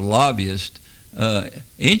all the lobbyists.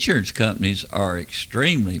 Insurance companies are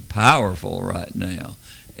extremely powerful right now,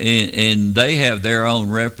 and they have their own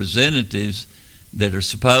representatives that are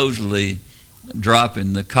supposedly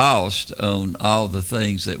dropping the cost on all the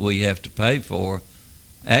things that we have to pay for.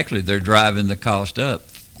 Actually, they're driving the cost up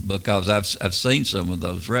because I've seen some of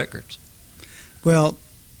those records. Well,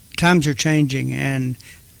 times are changing, and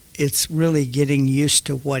it's really getting used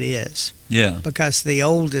to what is. Yeah. Because the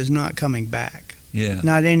old is not coming back. Yeah.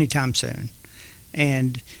 Not anytime soon.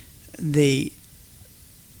 And the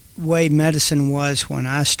way medicine was when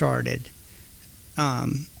I started,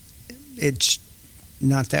 it's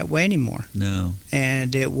not that way anymore. No.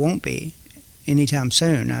 And it won't be anytime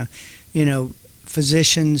soon. You know,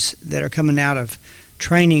 physicians that are coming out of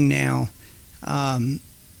training now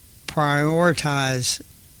prioritize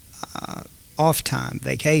off time,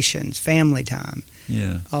 vacations, family time,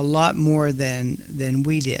 a lot more than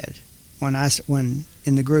we did when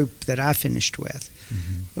in the group that I finished with.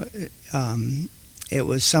 Mm-hmm. It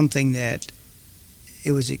was something that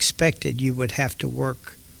it was expected you would have to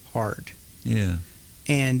work hard. Yeah.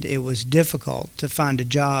 And it was difficult to find a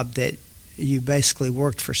job that you basically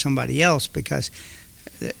worked for somebody else because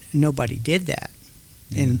nobody did that.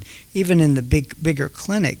 Yeah. And even in the bigger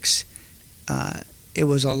clinics, it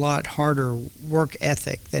was a lot harder work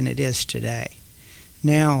ethic than it is today.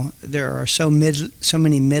 now there are so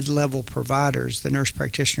many mid-level providers, the nurse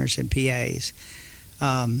practitioners and PAs.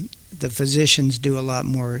 The physicians do a lot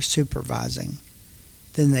more supervising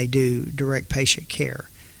than they do direct patient care.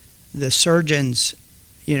 The surgeons,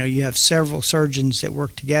 you have several surgeons that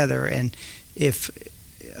work together, and if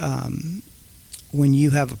when you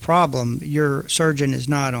have a problem, your surgeon is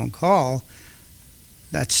not on call,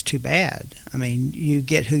 that's too bad. I mean, you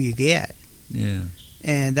get who you get. Yeah.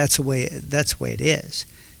 And that's the way it is.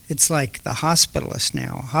 It's like the hospitalist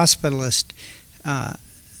now. Hospitalist,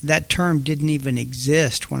 that term didn't even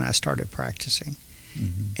exist when I started practicing.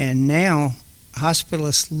 Mm-hmm. And now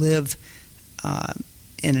hospitalists live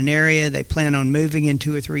in an area. They plan on moving in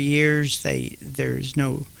 2 or 3 years. They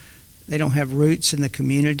don't have roots in the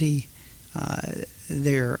community.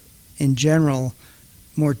 They're in general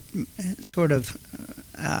more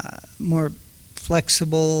more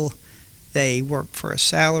flexible. They work for a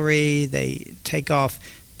salary. They take off.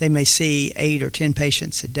 They may see 8 or 10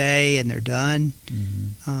 patients a day, and they're done.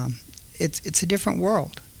 Mm-hmm. It's a different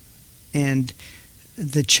world, and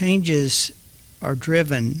the changes are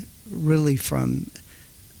driven really from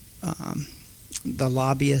the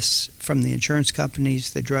lobbyists, from the insurance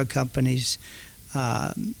companies, the drug companies,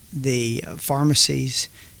 the pharmacies,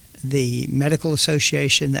 the medical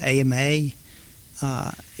association, the AMA.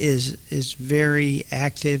 Is very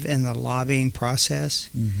active in the lobbying process,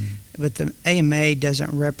 mm-hmm. but the AMA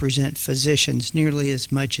doesn't represent physicians nearly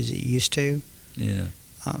as much as it used to. Yeah,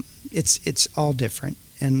 it's all different,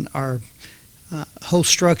 and our whole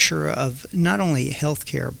structure of not only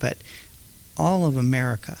healthcare but all of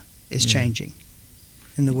America is changing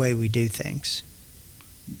in the way we do things.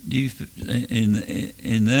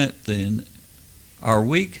 In that then, are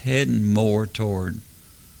we heading more toward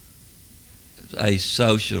a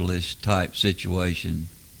socialist type situation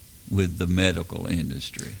with the medical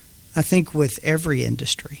industry? I think with every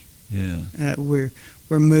industry. Yeah. We're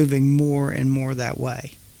moving more and more that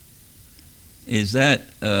way. Is that,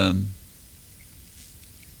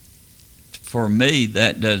 for me,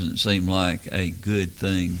 that doesn't seem like a good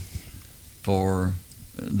thing for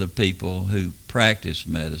the people who practice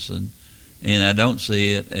medicine, and I don't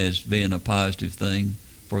see it as being a positive thing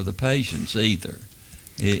for the patients either.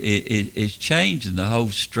 It's changing the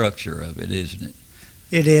whole structure of it, isn't it?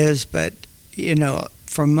 It is, but,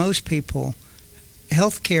 for most people,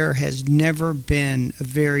 healthcare has never been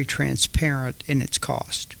very transparent in its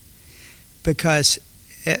cost. Because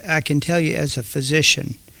I can tell you as a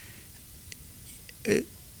physician,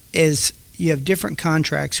 is you have different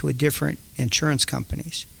contracts with different insurance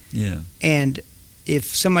companies. Yeah. And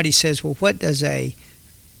if somebody says, well, what does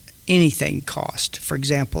anything cost? For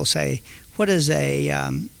example, say, what does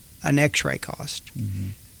an X-ray cost? Mm-hmm.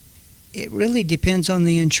 It really depends on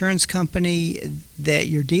the insurance company that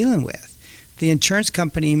you're dealing with. The insurance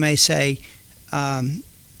company may say, we're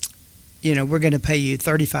going to pay you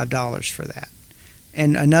 $35 for that.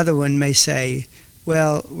 And another one may say,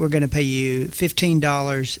 well, we're going to pay you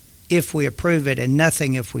 $15 if we approve it and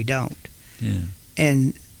nothing if we don't. Yeah.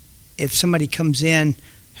 And if somebody comes in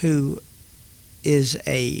who is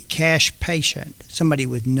a cash patient, somebody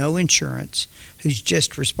with no insurance, who's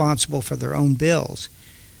just responsible for their own bills,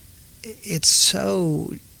 it's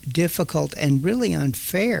so difficult and really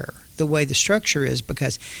unfair the way the structure is,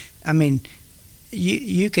 because, I mean,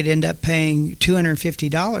 you could end up paying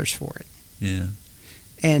 $250 for it. Yeah.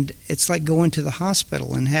 And it's like going to the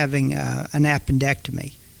hospital and having an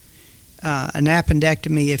appendectomy. An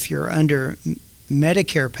appendectomy, if you're under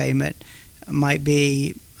Medicare payment, might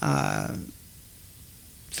be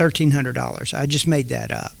 $1,300. I just made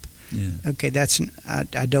that up. Yeah. Okay,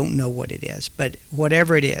 I don't know what it is, but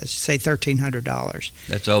whatever it is, say $1,300.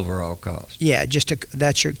 That's overall cost. Yeah,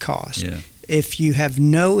 that's your cost. Yeah. If you have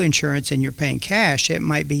no insurance and you're paying cash, it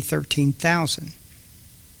might be $13,000.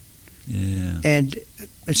 Yeah. And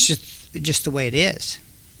it's just the way it is.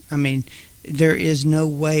 I mean, there is no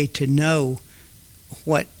way to know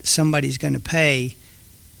what somebody's going to pay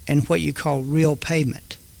and what you call real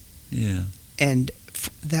payment. Yeah. And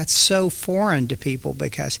that's so foreign to people,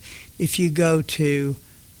 because if you go to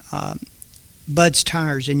Bud's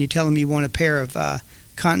Tires and you tell them you want a pair of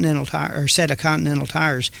Continental tire or set of Continental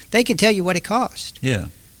tires, they can tell you what it costs. Yeah.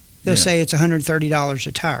 They'll say it's $130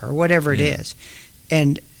 a tire or whatever it is,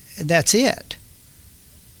 and that's it.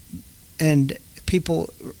 And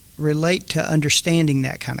people relate to understanding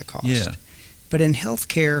that kind of cost. Yeah. But in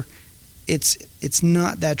healthcare, it's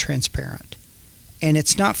not that transparent, and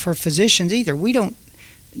it's not for physicians either. We don't,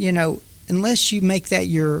 unless you make that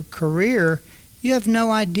your career, you have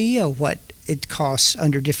no idea what it costs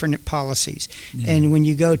under different policies. Yeah. And when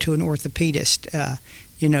you go to an orthopedist,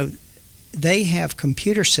 they have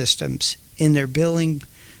computer systems in their billing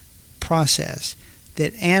process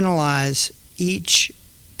that analyze each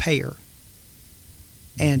payer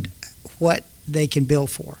and what they can bill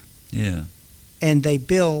for. Yeah. And they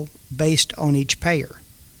bill based on each payer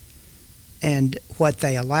and what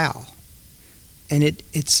they allow. And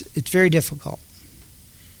it's very difficult.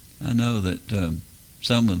 I know that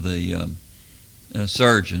some of the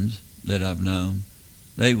surgeons that I've known,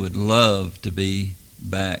 they would love to be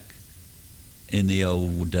back in the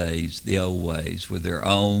old days, the old ways, with their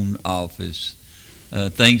own office.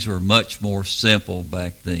 Things were much more simple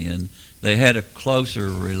back then. They had a closer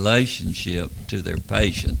relationship to their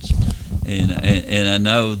patients, and I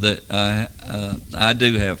know that I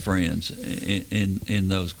do have friends in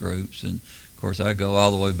those groups, and of course I go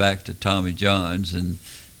all the way back to Tommy Johns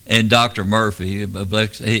and Dr. Murphy.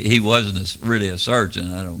 He wasn't really a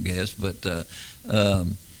surgeon, I don't guess, but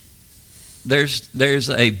there's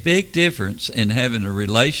a big difference in having a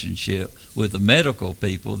relationship with the medical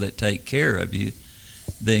people that take care of you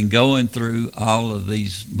than going through all of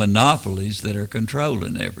these monopolies that are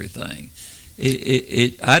controlling everything.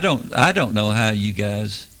 I don't know how you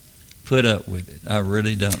guys put up with it. I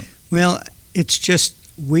really don't. Well, it's just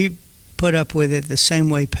we put up with it the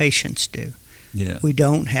same way patients do. Yeah. We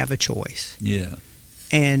don't have a choice. Yeah.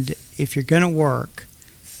 And if you're going to work,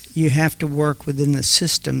 you have to work within the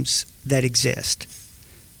systems that exist.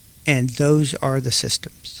 And those are the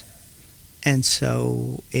systems. And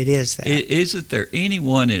so it is that. Isn't there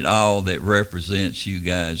anyone at all that represents you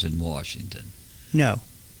guys in Washington? No.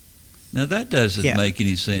 Now, that doesn't make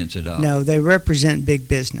any sense at all. No, they represent big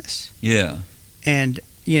business. Yeah. And,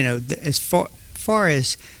 as far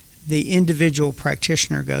as the individual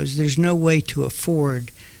practitioner goes, there's no way to afford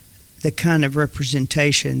the kind of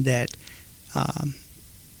representation that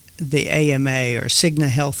the AMA or Cigna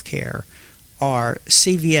Healthcare or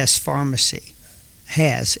CVS Pharmacy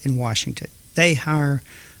has in Washington. They hire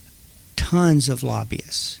tons of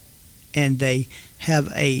lobbyists, and they have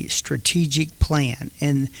a strategic plan,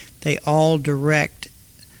 and they all direct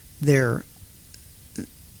their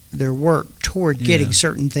work toward getting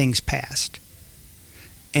certain things passed.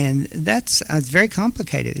 And it's very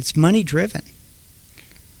complicated. It's money driven.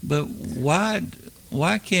 But why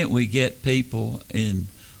can't we get people in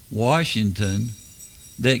Washington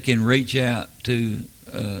that can reach out to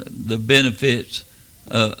the benefits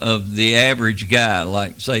of the average guy,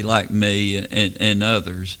 like me and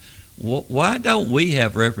others? Why don't we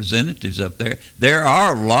have representatives up there? There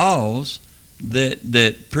are laws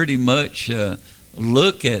that pretty much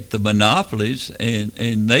look at the monopolies,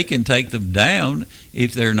 and they can take them down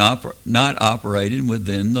if they're not operating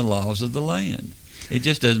within the laws of the land. It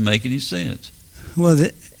just doesn't make any sense. Well,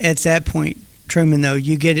 at that point, Truman, though,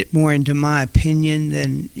 you get it more into my opinion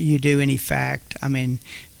than you do any fact. I mean,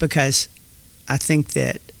 because I think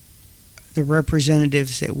that the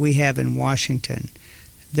representatives that we have in Washington,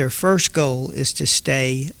 their first goal is to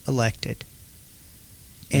stay elected.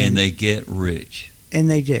 And they get rich. And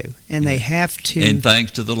they do. And they have to. And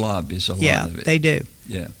thanks to the lobbyists, a lot of it. Yeah, they do.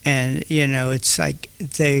 Yeah. And, it's like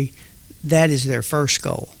that is their first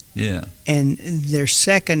goal. Yeah. And their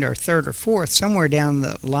second or third or fourth, somewhere down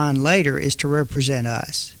the line later, is to represent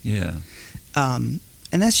us. Yeah. And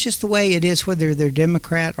that's just the way it is, whether they're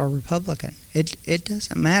Democrat or Republican. It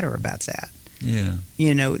doesn't matter about that. Yeah.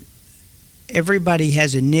 Everybody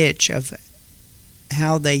has a niche of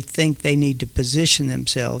how they think they need to position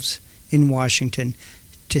themselves in Washington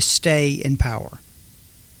to stay in power.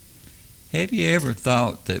 Have you ever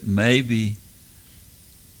thought that maybe,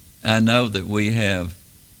 I know that we have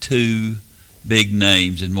two big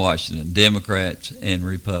names in Washington, Democrats and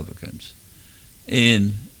Republicans,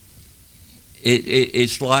 and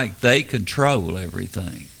it's like they control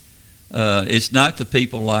everything. It's not the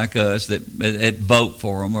people like us that vote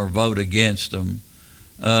for them or vote against them.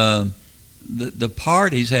 The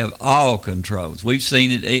parties have all controls. We've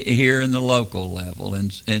seen it here in the local level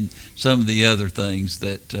and some of the other things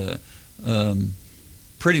that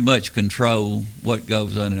pretty much control what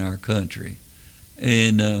goes on in our country.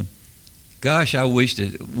 And gosh, I wish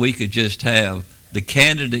that we could just have the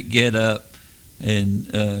candidate get up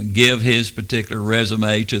and give his particular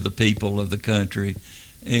resume to the people of the country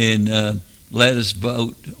and let us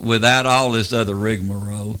vote without all this other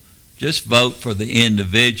rigmarole. Just vote for the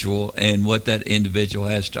individual and what that individual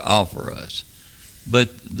has to offer us. But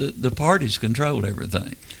the parties control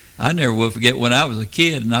everything. I never will forget when I was a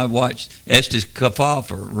kid and I watched Estes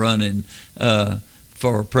Kefauver running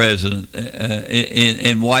for president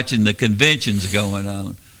and watching the conventions going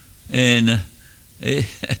on. And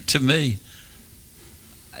to me,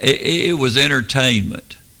 it was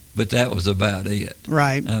entertainment. but that was about it.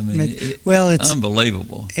 Right. I mean, it's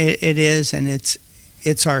unbelievable. It is, and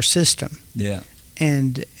it's our system. Yeah.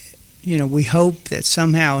 And, we hope that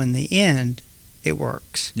somehow in the end it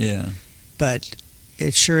works. Yeah. But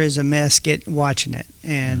it sure is a mess watching it.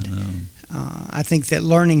 And I think that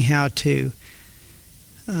learning how to,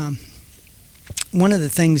 one of the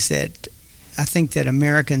things that I think that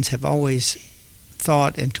Americans have always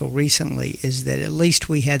thought until recently is that at least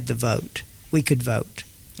we had the vote. We could vote.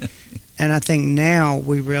 And I think now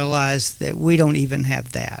we realize that we don't even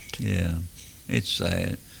have that. Yeah, it's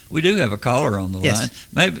sad. We do have a caller on the Yes.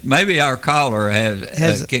 line. Maybe our caller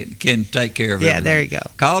can take care of it. Yeah, there you go.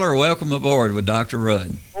 Caller, welcome aboard with Dr.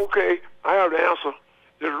 Rudd. Okay, I have the answer.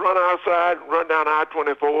 Just run outside, run down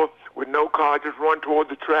I-24 with no car, just run toward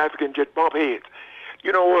the traffic and just bump heads.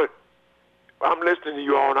 You know what? I'm listening to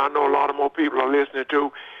you all, and I know a lot of more people are listening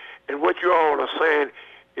too. And what you all are saying,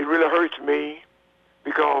 it really hurts me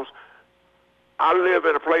because I live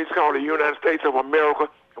in a place called the United States of America,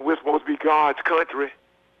 and we're supposed to be God's country.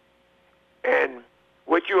 And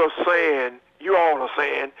what you are saying, you all are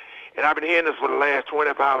saying, and I've been hearing this for the last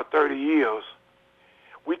 25 or 30 years,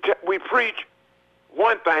 we preach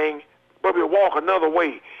one thing, but we walk another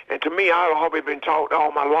way. And to me, I've always been taught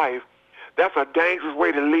all my life, that's a dangerous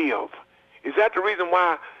way to live. Is that the reason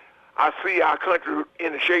why I see our country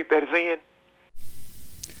in the shape that it's in?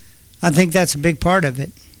 I think that's a big part of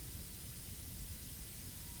it.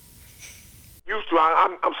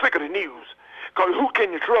 I'm sick of the news. Because who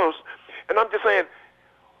can you trust? And I'm just saying,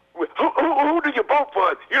 who do you vote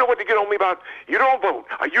for? You know what they get on me about? You don't vote.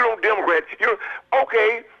 Or you don't Democrat.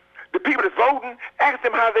 Okay, the people that's voting, ask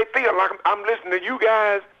them how they feel. Like I'm listening to you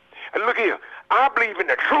guys. And look here, I believe in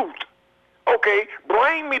the truth. Okay,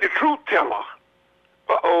 bring me the truth teller.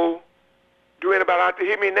 Uh-oh. Do anybody out there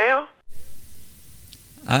hear me now?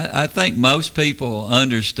 I think most people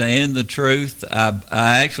understand the truth. I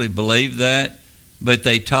actually believe that, but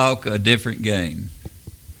they talk a different game.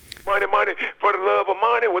 Money, money, for the love of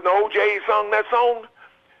money, when the OJ sung that song,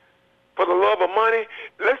 for the love of money,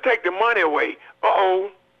 let's take the money away.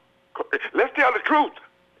 Uh-oh. Let's tell the truth.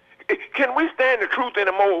 Can we stand the truth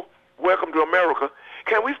anymore? Welcome to America.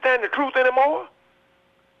 Can we stand the truth anymore?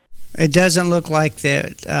 It doesn't look like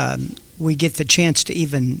that we get the chance to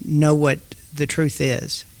even know what the truth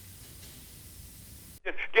is.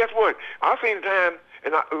 Guess what? I've seen the time,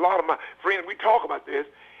 and a lot of my friends, we talk about this.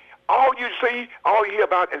 All you hear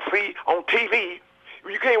about and see on TV,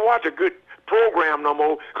 you can't watch a good program no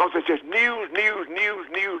more because it's just news.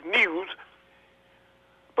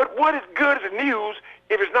 But what is good as news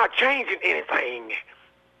if it's not changing anything?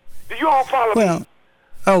 Do you all follow me?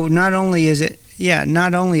 Well, not only is it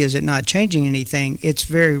not changing anything, it's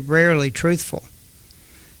very rarely truthful.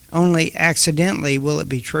 Only accidentally will it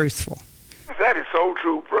be truthful. That is so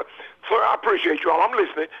true, bro. Sir, I appreciate you all. I'm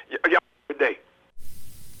listening. Y'all have a good day.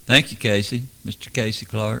 Thank you, Casey, Mr. Casey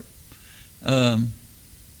Clark.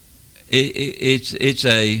 It's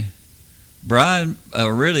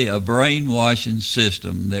really a brainwashing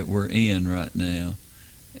system that we're in right now,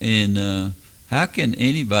 and how can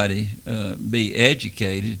anybody be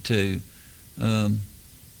educated to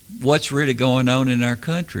what's really going on in our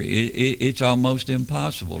country? It's almost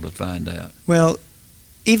impossible to find out. Well,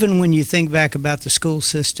 even when you think back about the school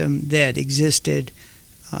system that existed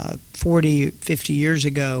 40, 50 years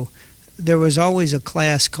ago, there was always a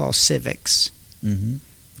class called civics. Mm-hmm.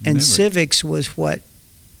 And civics was what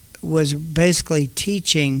was basically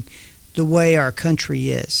teaching the way our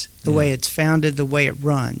country is, the way it's founded, the way it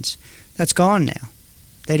runs. That's gone now.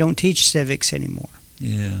 They don't teach civics anymore.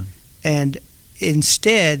 Yeah. And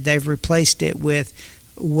instead, they've replaced it with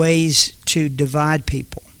ways to divide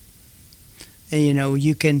people.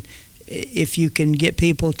 And, if you can get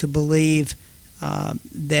people to believe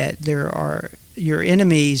that your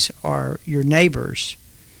enemies are your neighbors,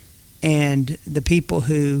 and the people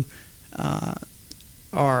who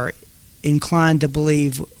are inclined to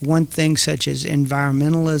believe one thing such as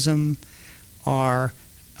environmentalism or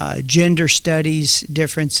gender studies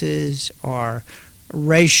differences or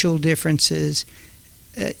racial differences.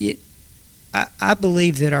 I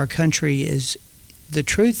believe that our country the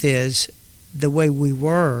truth is, the way we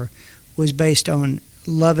was based on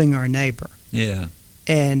loving our neighbor. Yeah.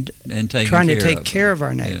 And trying to take care of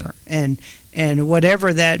our neighbor. Yeah. And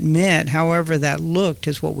whatever that meant, however that looked,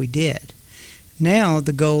 is what we did. Now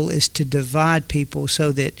the goal is to divide people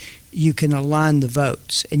so that you can align the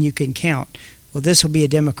votes and you can count. Well, this will be a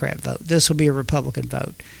Democrat vote. This will be a Republican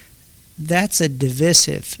vote. That's a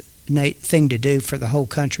divisive thing to do for the whole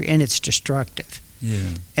country, and it's destructive.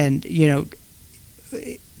 Yeah. And,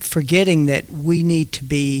 forgetting that we need to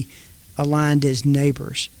be aligned as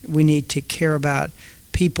neighbors. We need to care about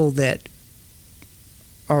people that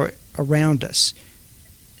are around us,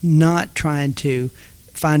 not trying to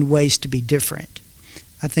find ways to be different.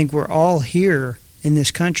 I think we're all here in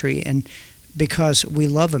this country, and because we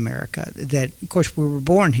love America, that of course we were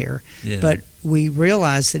born here, but we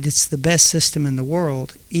realize that it's the best system in the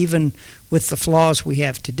world. Even with the flaws we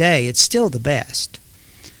have today, it's still the best.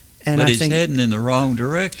 And but I it's think, heading in the wrong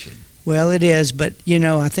direction. Well, it is, but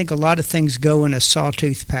I think a lot of things go in a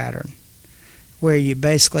sawtooth pattern, where you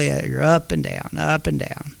basically you're up and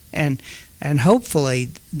down, and hopefully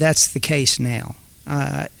that's the case now.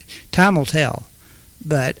 Time will tell,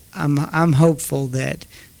 but I'm hopeful that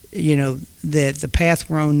that the path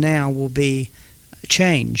we're on now will be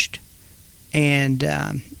changed, and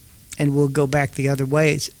we'll go back the other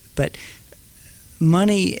ways. But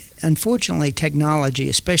money, unfortunately, technology,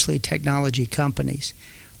 especially technology companies,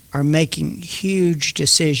 are making huge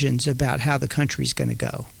decisions about how the country's going to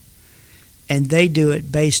go. And they do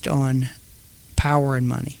it based on power and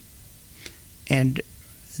money. And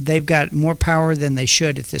they've got more power than they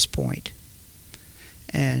should at this point.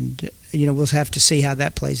 And, we'll have to see how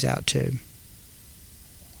that plays out, too.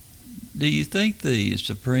 Do you think the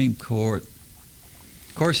Supreme Court,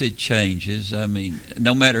 of course it changes. I mean,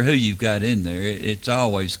 no matter who you've got in there, it's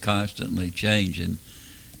always constantly changing.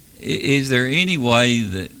 Is there any way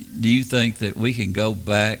do you think that we can go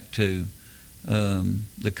back to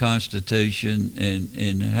the Constitution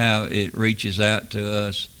and how it reaches out to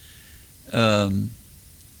us?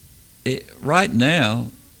 Right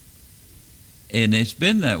now, and it's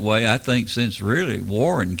been that way, I think, since really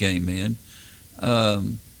Warren came in,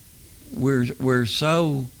 we're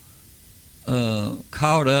so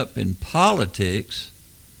caught up in politics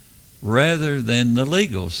rather than the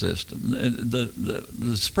legal system.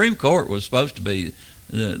 The Supreme Court was supposed to be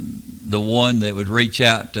the one that would reach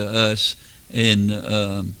out to us and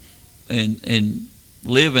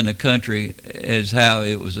live in a country as how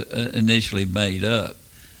it was initially made up,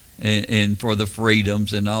 and for the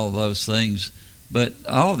freedoms and all those things. But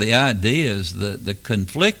all the ideas, the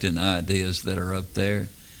conflicting ideas that are up there,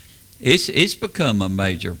 it's become a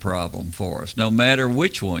major problem for us, no matter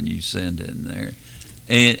which one you send in there.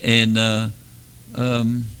 And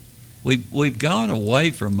we've gone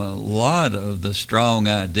away from a lot of the strong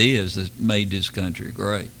ideas that made this country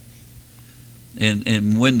great.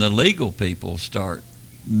 And when the legal people start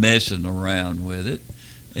messing around with it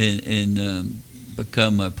and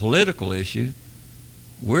become a political issue,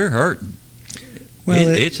 we're hurting. Well,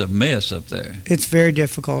 it's a mess up there. It's very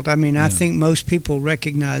difficult. I mean, I think most people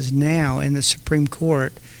recognize now in the Supreme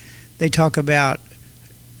Court, they talk about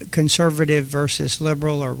conservative versus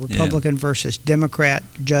liberal or Republican versus Democrat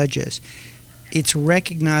judges. It's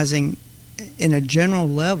recognizing in a general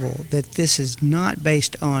level that this is not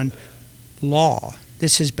based on law.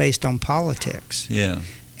 This is based on politics. Yeah.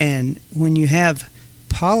 And when you have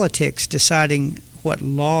politics deciding what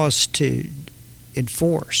laws to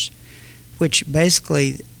enforce, which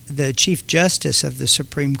basically the Chief Justice of the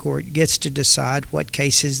Supreme Court gets to decide what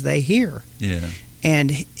cases they hear. Yeah. And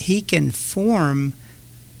he can form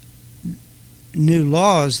new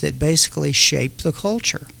laws that basically shape the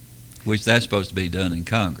culture. Which that's supposed to be done in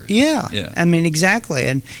Congress. Yeah. I mean,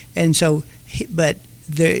 exactly. And so, but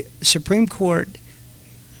the Supreme Court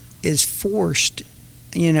is forced,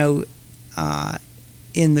 in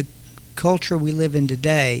the culture we live in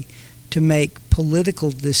today, to make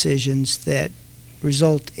political decisions that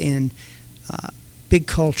result in big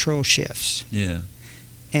cultural shifts. Yeah.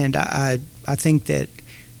 And I think that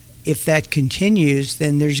if that continues,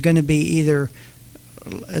 then there's going to be either,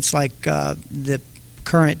 it's like the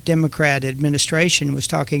current Democrat administration was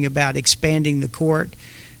talking about expanding the court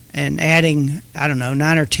and adding,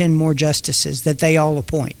 9 or 10 more justices that they all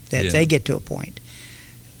appoint, that they get to appoint.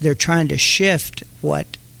 They're trying to shift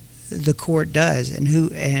what the court does and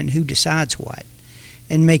who decides what,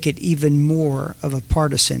 and make it even more of a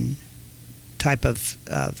partisan type of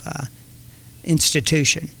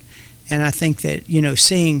institution. And I think that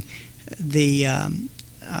seeing the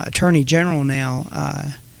Attorney General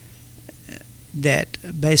now that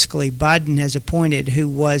basically Biden has appointed, who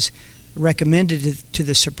was recommended to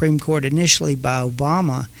the Supreme Court initially by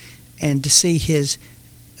Obama, and to see his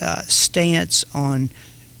stance on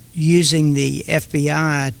using the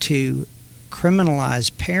FBI to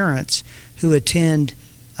criminalize parents who attend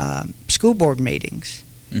school board meetings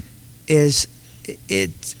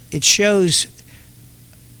it shows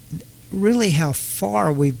really how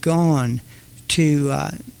far we've gone to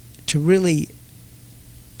really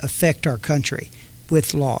affect our country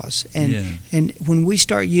with laws. And when we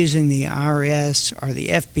start using the IRS or the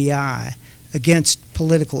FBI against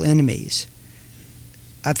political enemies,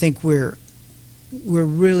 I think we're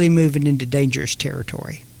really moving into dangerous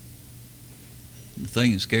territory. The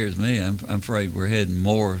thing that scares me, I'm afraid we're heading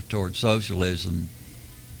more toward socialism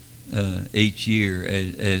each year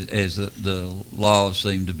as the laws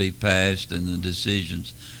seem to be passed and the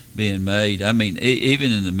decisions being made. I mean,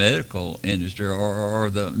 even in the medical industry or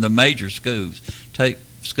the major schools, take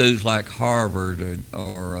schools like Harvard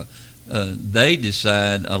or they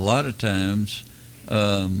decide a lot of times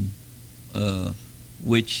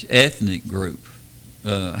which ethnic group,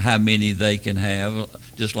 how many they can have,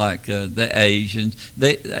 just like the Asians.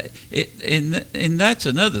 And that's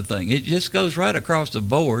another thing. It just goes right across the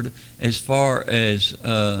board as far as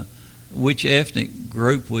which ethnic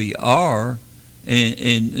group we are.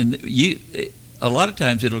 And a lot of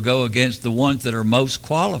times it'll go against the ones that are most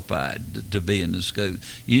qualified to be in the school.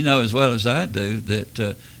 You know as well as I do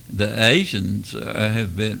that the Asians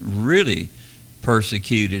have been really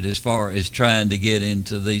persecuted as far as trying to get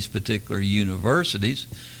into these particular universities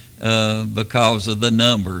because of the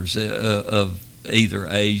numbers of either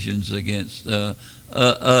Asians against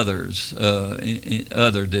others,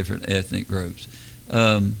 other different ethnic groups.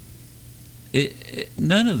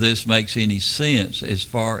 None of this makes any sense as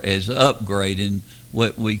far as upgrading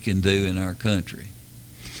what we can do in our country.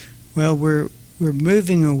 Well, we're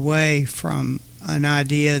moving away from an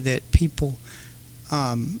idea that people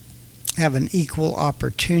have an equal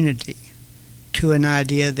opportunity to an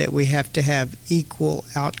idea that we have to have equal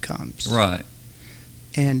outcomes. Right.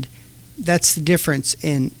 And that's the difference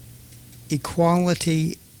in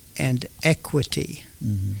equality and equity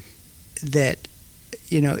that,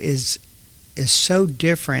 is so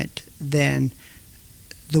different than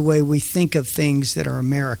the way we think of things that are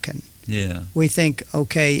American. Yeah. We think,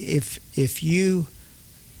 okay, if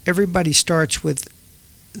everybody starts with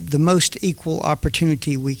the most equal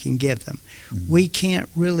opportunity we can give them. We can't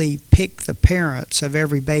really pick the parents of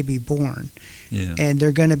every baby born. Yeah. And there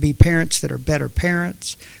are going to be parents that are better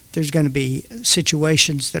parents. There's going to be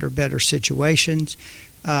situations that are better situations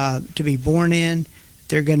to be born in.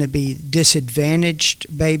 There are going to be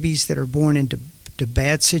disadvantaged babies that are born into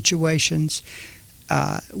bad situations.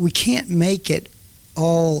 We can't make it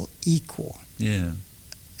all equal. Yeah.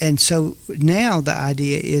 And so now the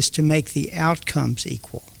idea is to make the outcomes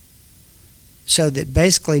equal. So that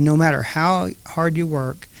basically no matter how hard you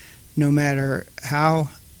work, no matter how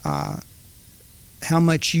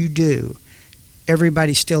much you do,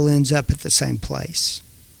 everybody still ends up at the same place.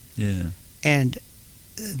 Yeah. And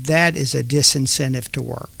that is a disincentive to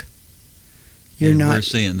work. We're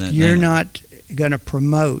seeing that You're now. not going to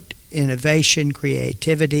promote innovation,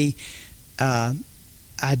 creativity,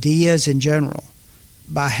 ideas in general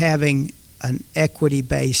by having an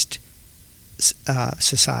equity-based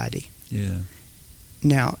society. Yeah.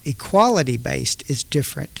 Now, equality-based is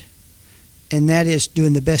different, and that is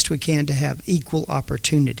doing the best we can to have equal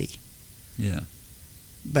opportunity. Yeah.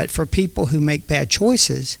 But for people who make bad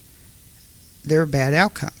choices, there are bad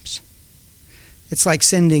outcomes. It's like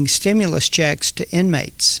sending stimulus checks to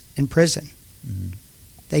inmates in prison.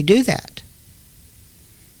 They do that.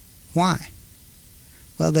 Why?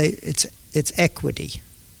 Well, it's equity.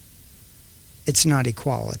 It's not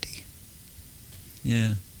equality.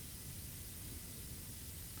 Yeah.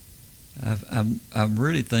 I'm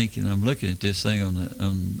really thinking. I'm looking at this thing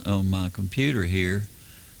on my computer here,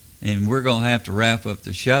 and we're going to have to wrap up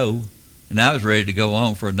the show. And I was ready to go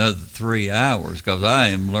on for another 3 hours because I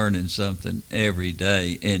am learning something every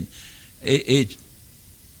day. And it's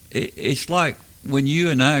like when you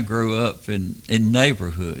and I grew up in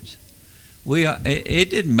neighborhoods. It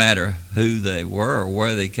didn't matter who they were or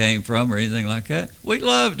where they came from or anything like that. We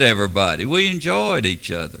loved everybody. We enjoyed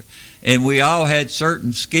each other. And we all had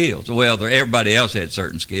certain skills. Well, everybody else had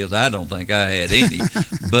certain skills. I don't think I had any.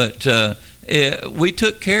 But we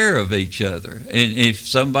took care of each other. And if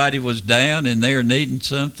somebody was down and they were needing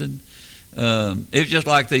something, it was just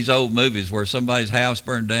like these old movies where somebody's house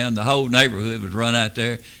burned down, the whole neighborhood would run out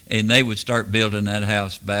there and they would start building that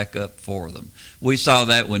house back up for them. We saw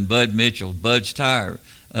that when Bud's Tire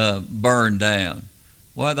burned down.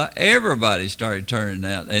 Well, everybody started turning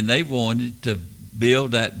out, and they wanted to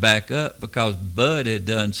build that back up because Bud had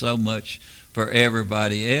done so much for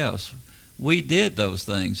everybody else. We did those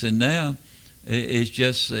things, and now it's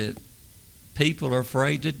just that people are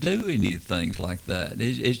afraid to do anything like that.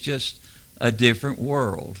 It's just a different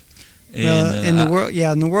world. And,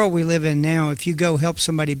 in the world we live in now, if you go help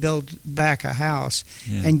somebody build back a house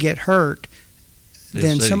and get hurt,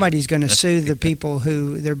 then somebody's going to sue the people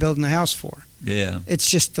who they're building the house for. It's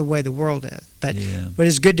just the way the world is. But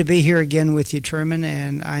it's good to be here again with you, Truman,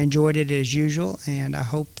 and I enjoyed it as usual, and I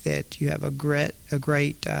hope that you have a great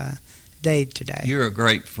day today. You're a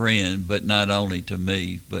great friend, but not only to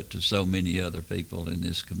me, but to so many other people in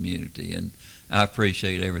this community, and I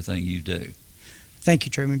appreciate everything you do. Thank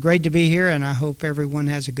you, Truman. Great to be here, and I hope everyone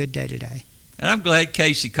has a good day today. And I'm glad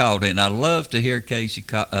Casey called in. I love to hear Casey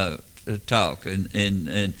talk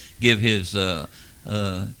and give his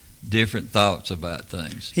different thoughts about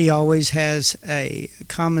things. He always has a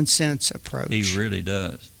common sense approach. He really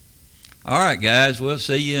does. All right, guys, we'll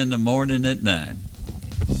see you in the morning at 9.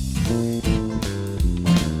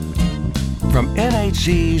 From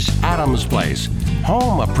NHC's Adams Place,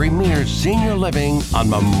 home of premier senior living on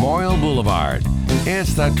Memorial Boulevard,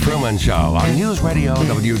 it's The Truman Show on News Radio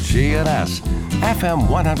WGNS, FM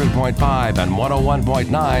 100.5 and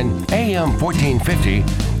 101.9, AM 1450,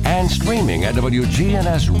 and streaming at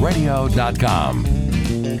WGNSradio.com.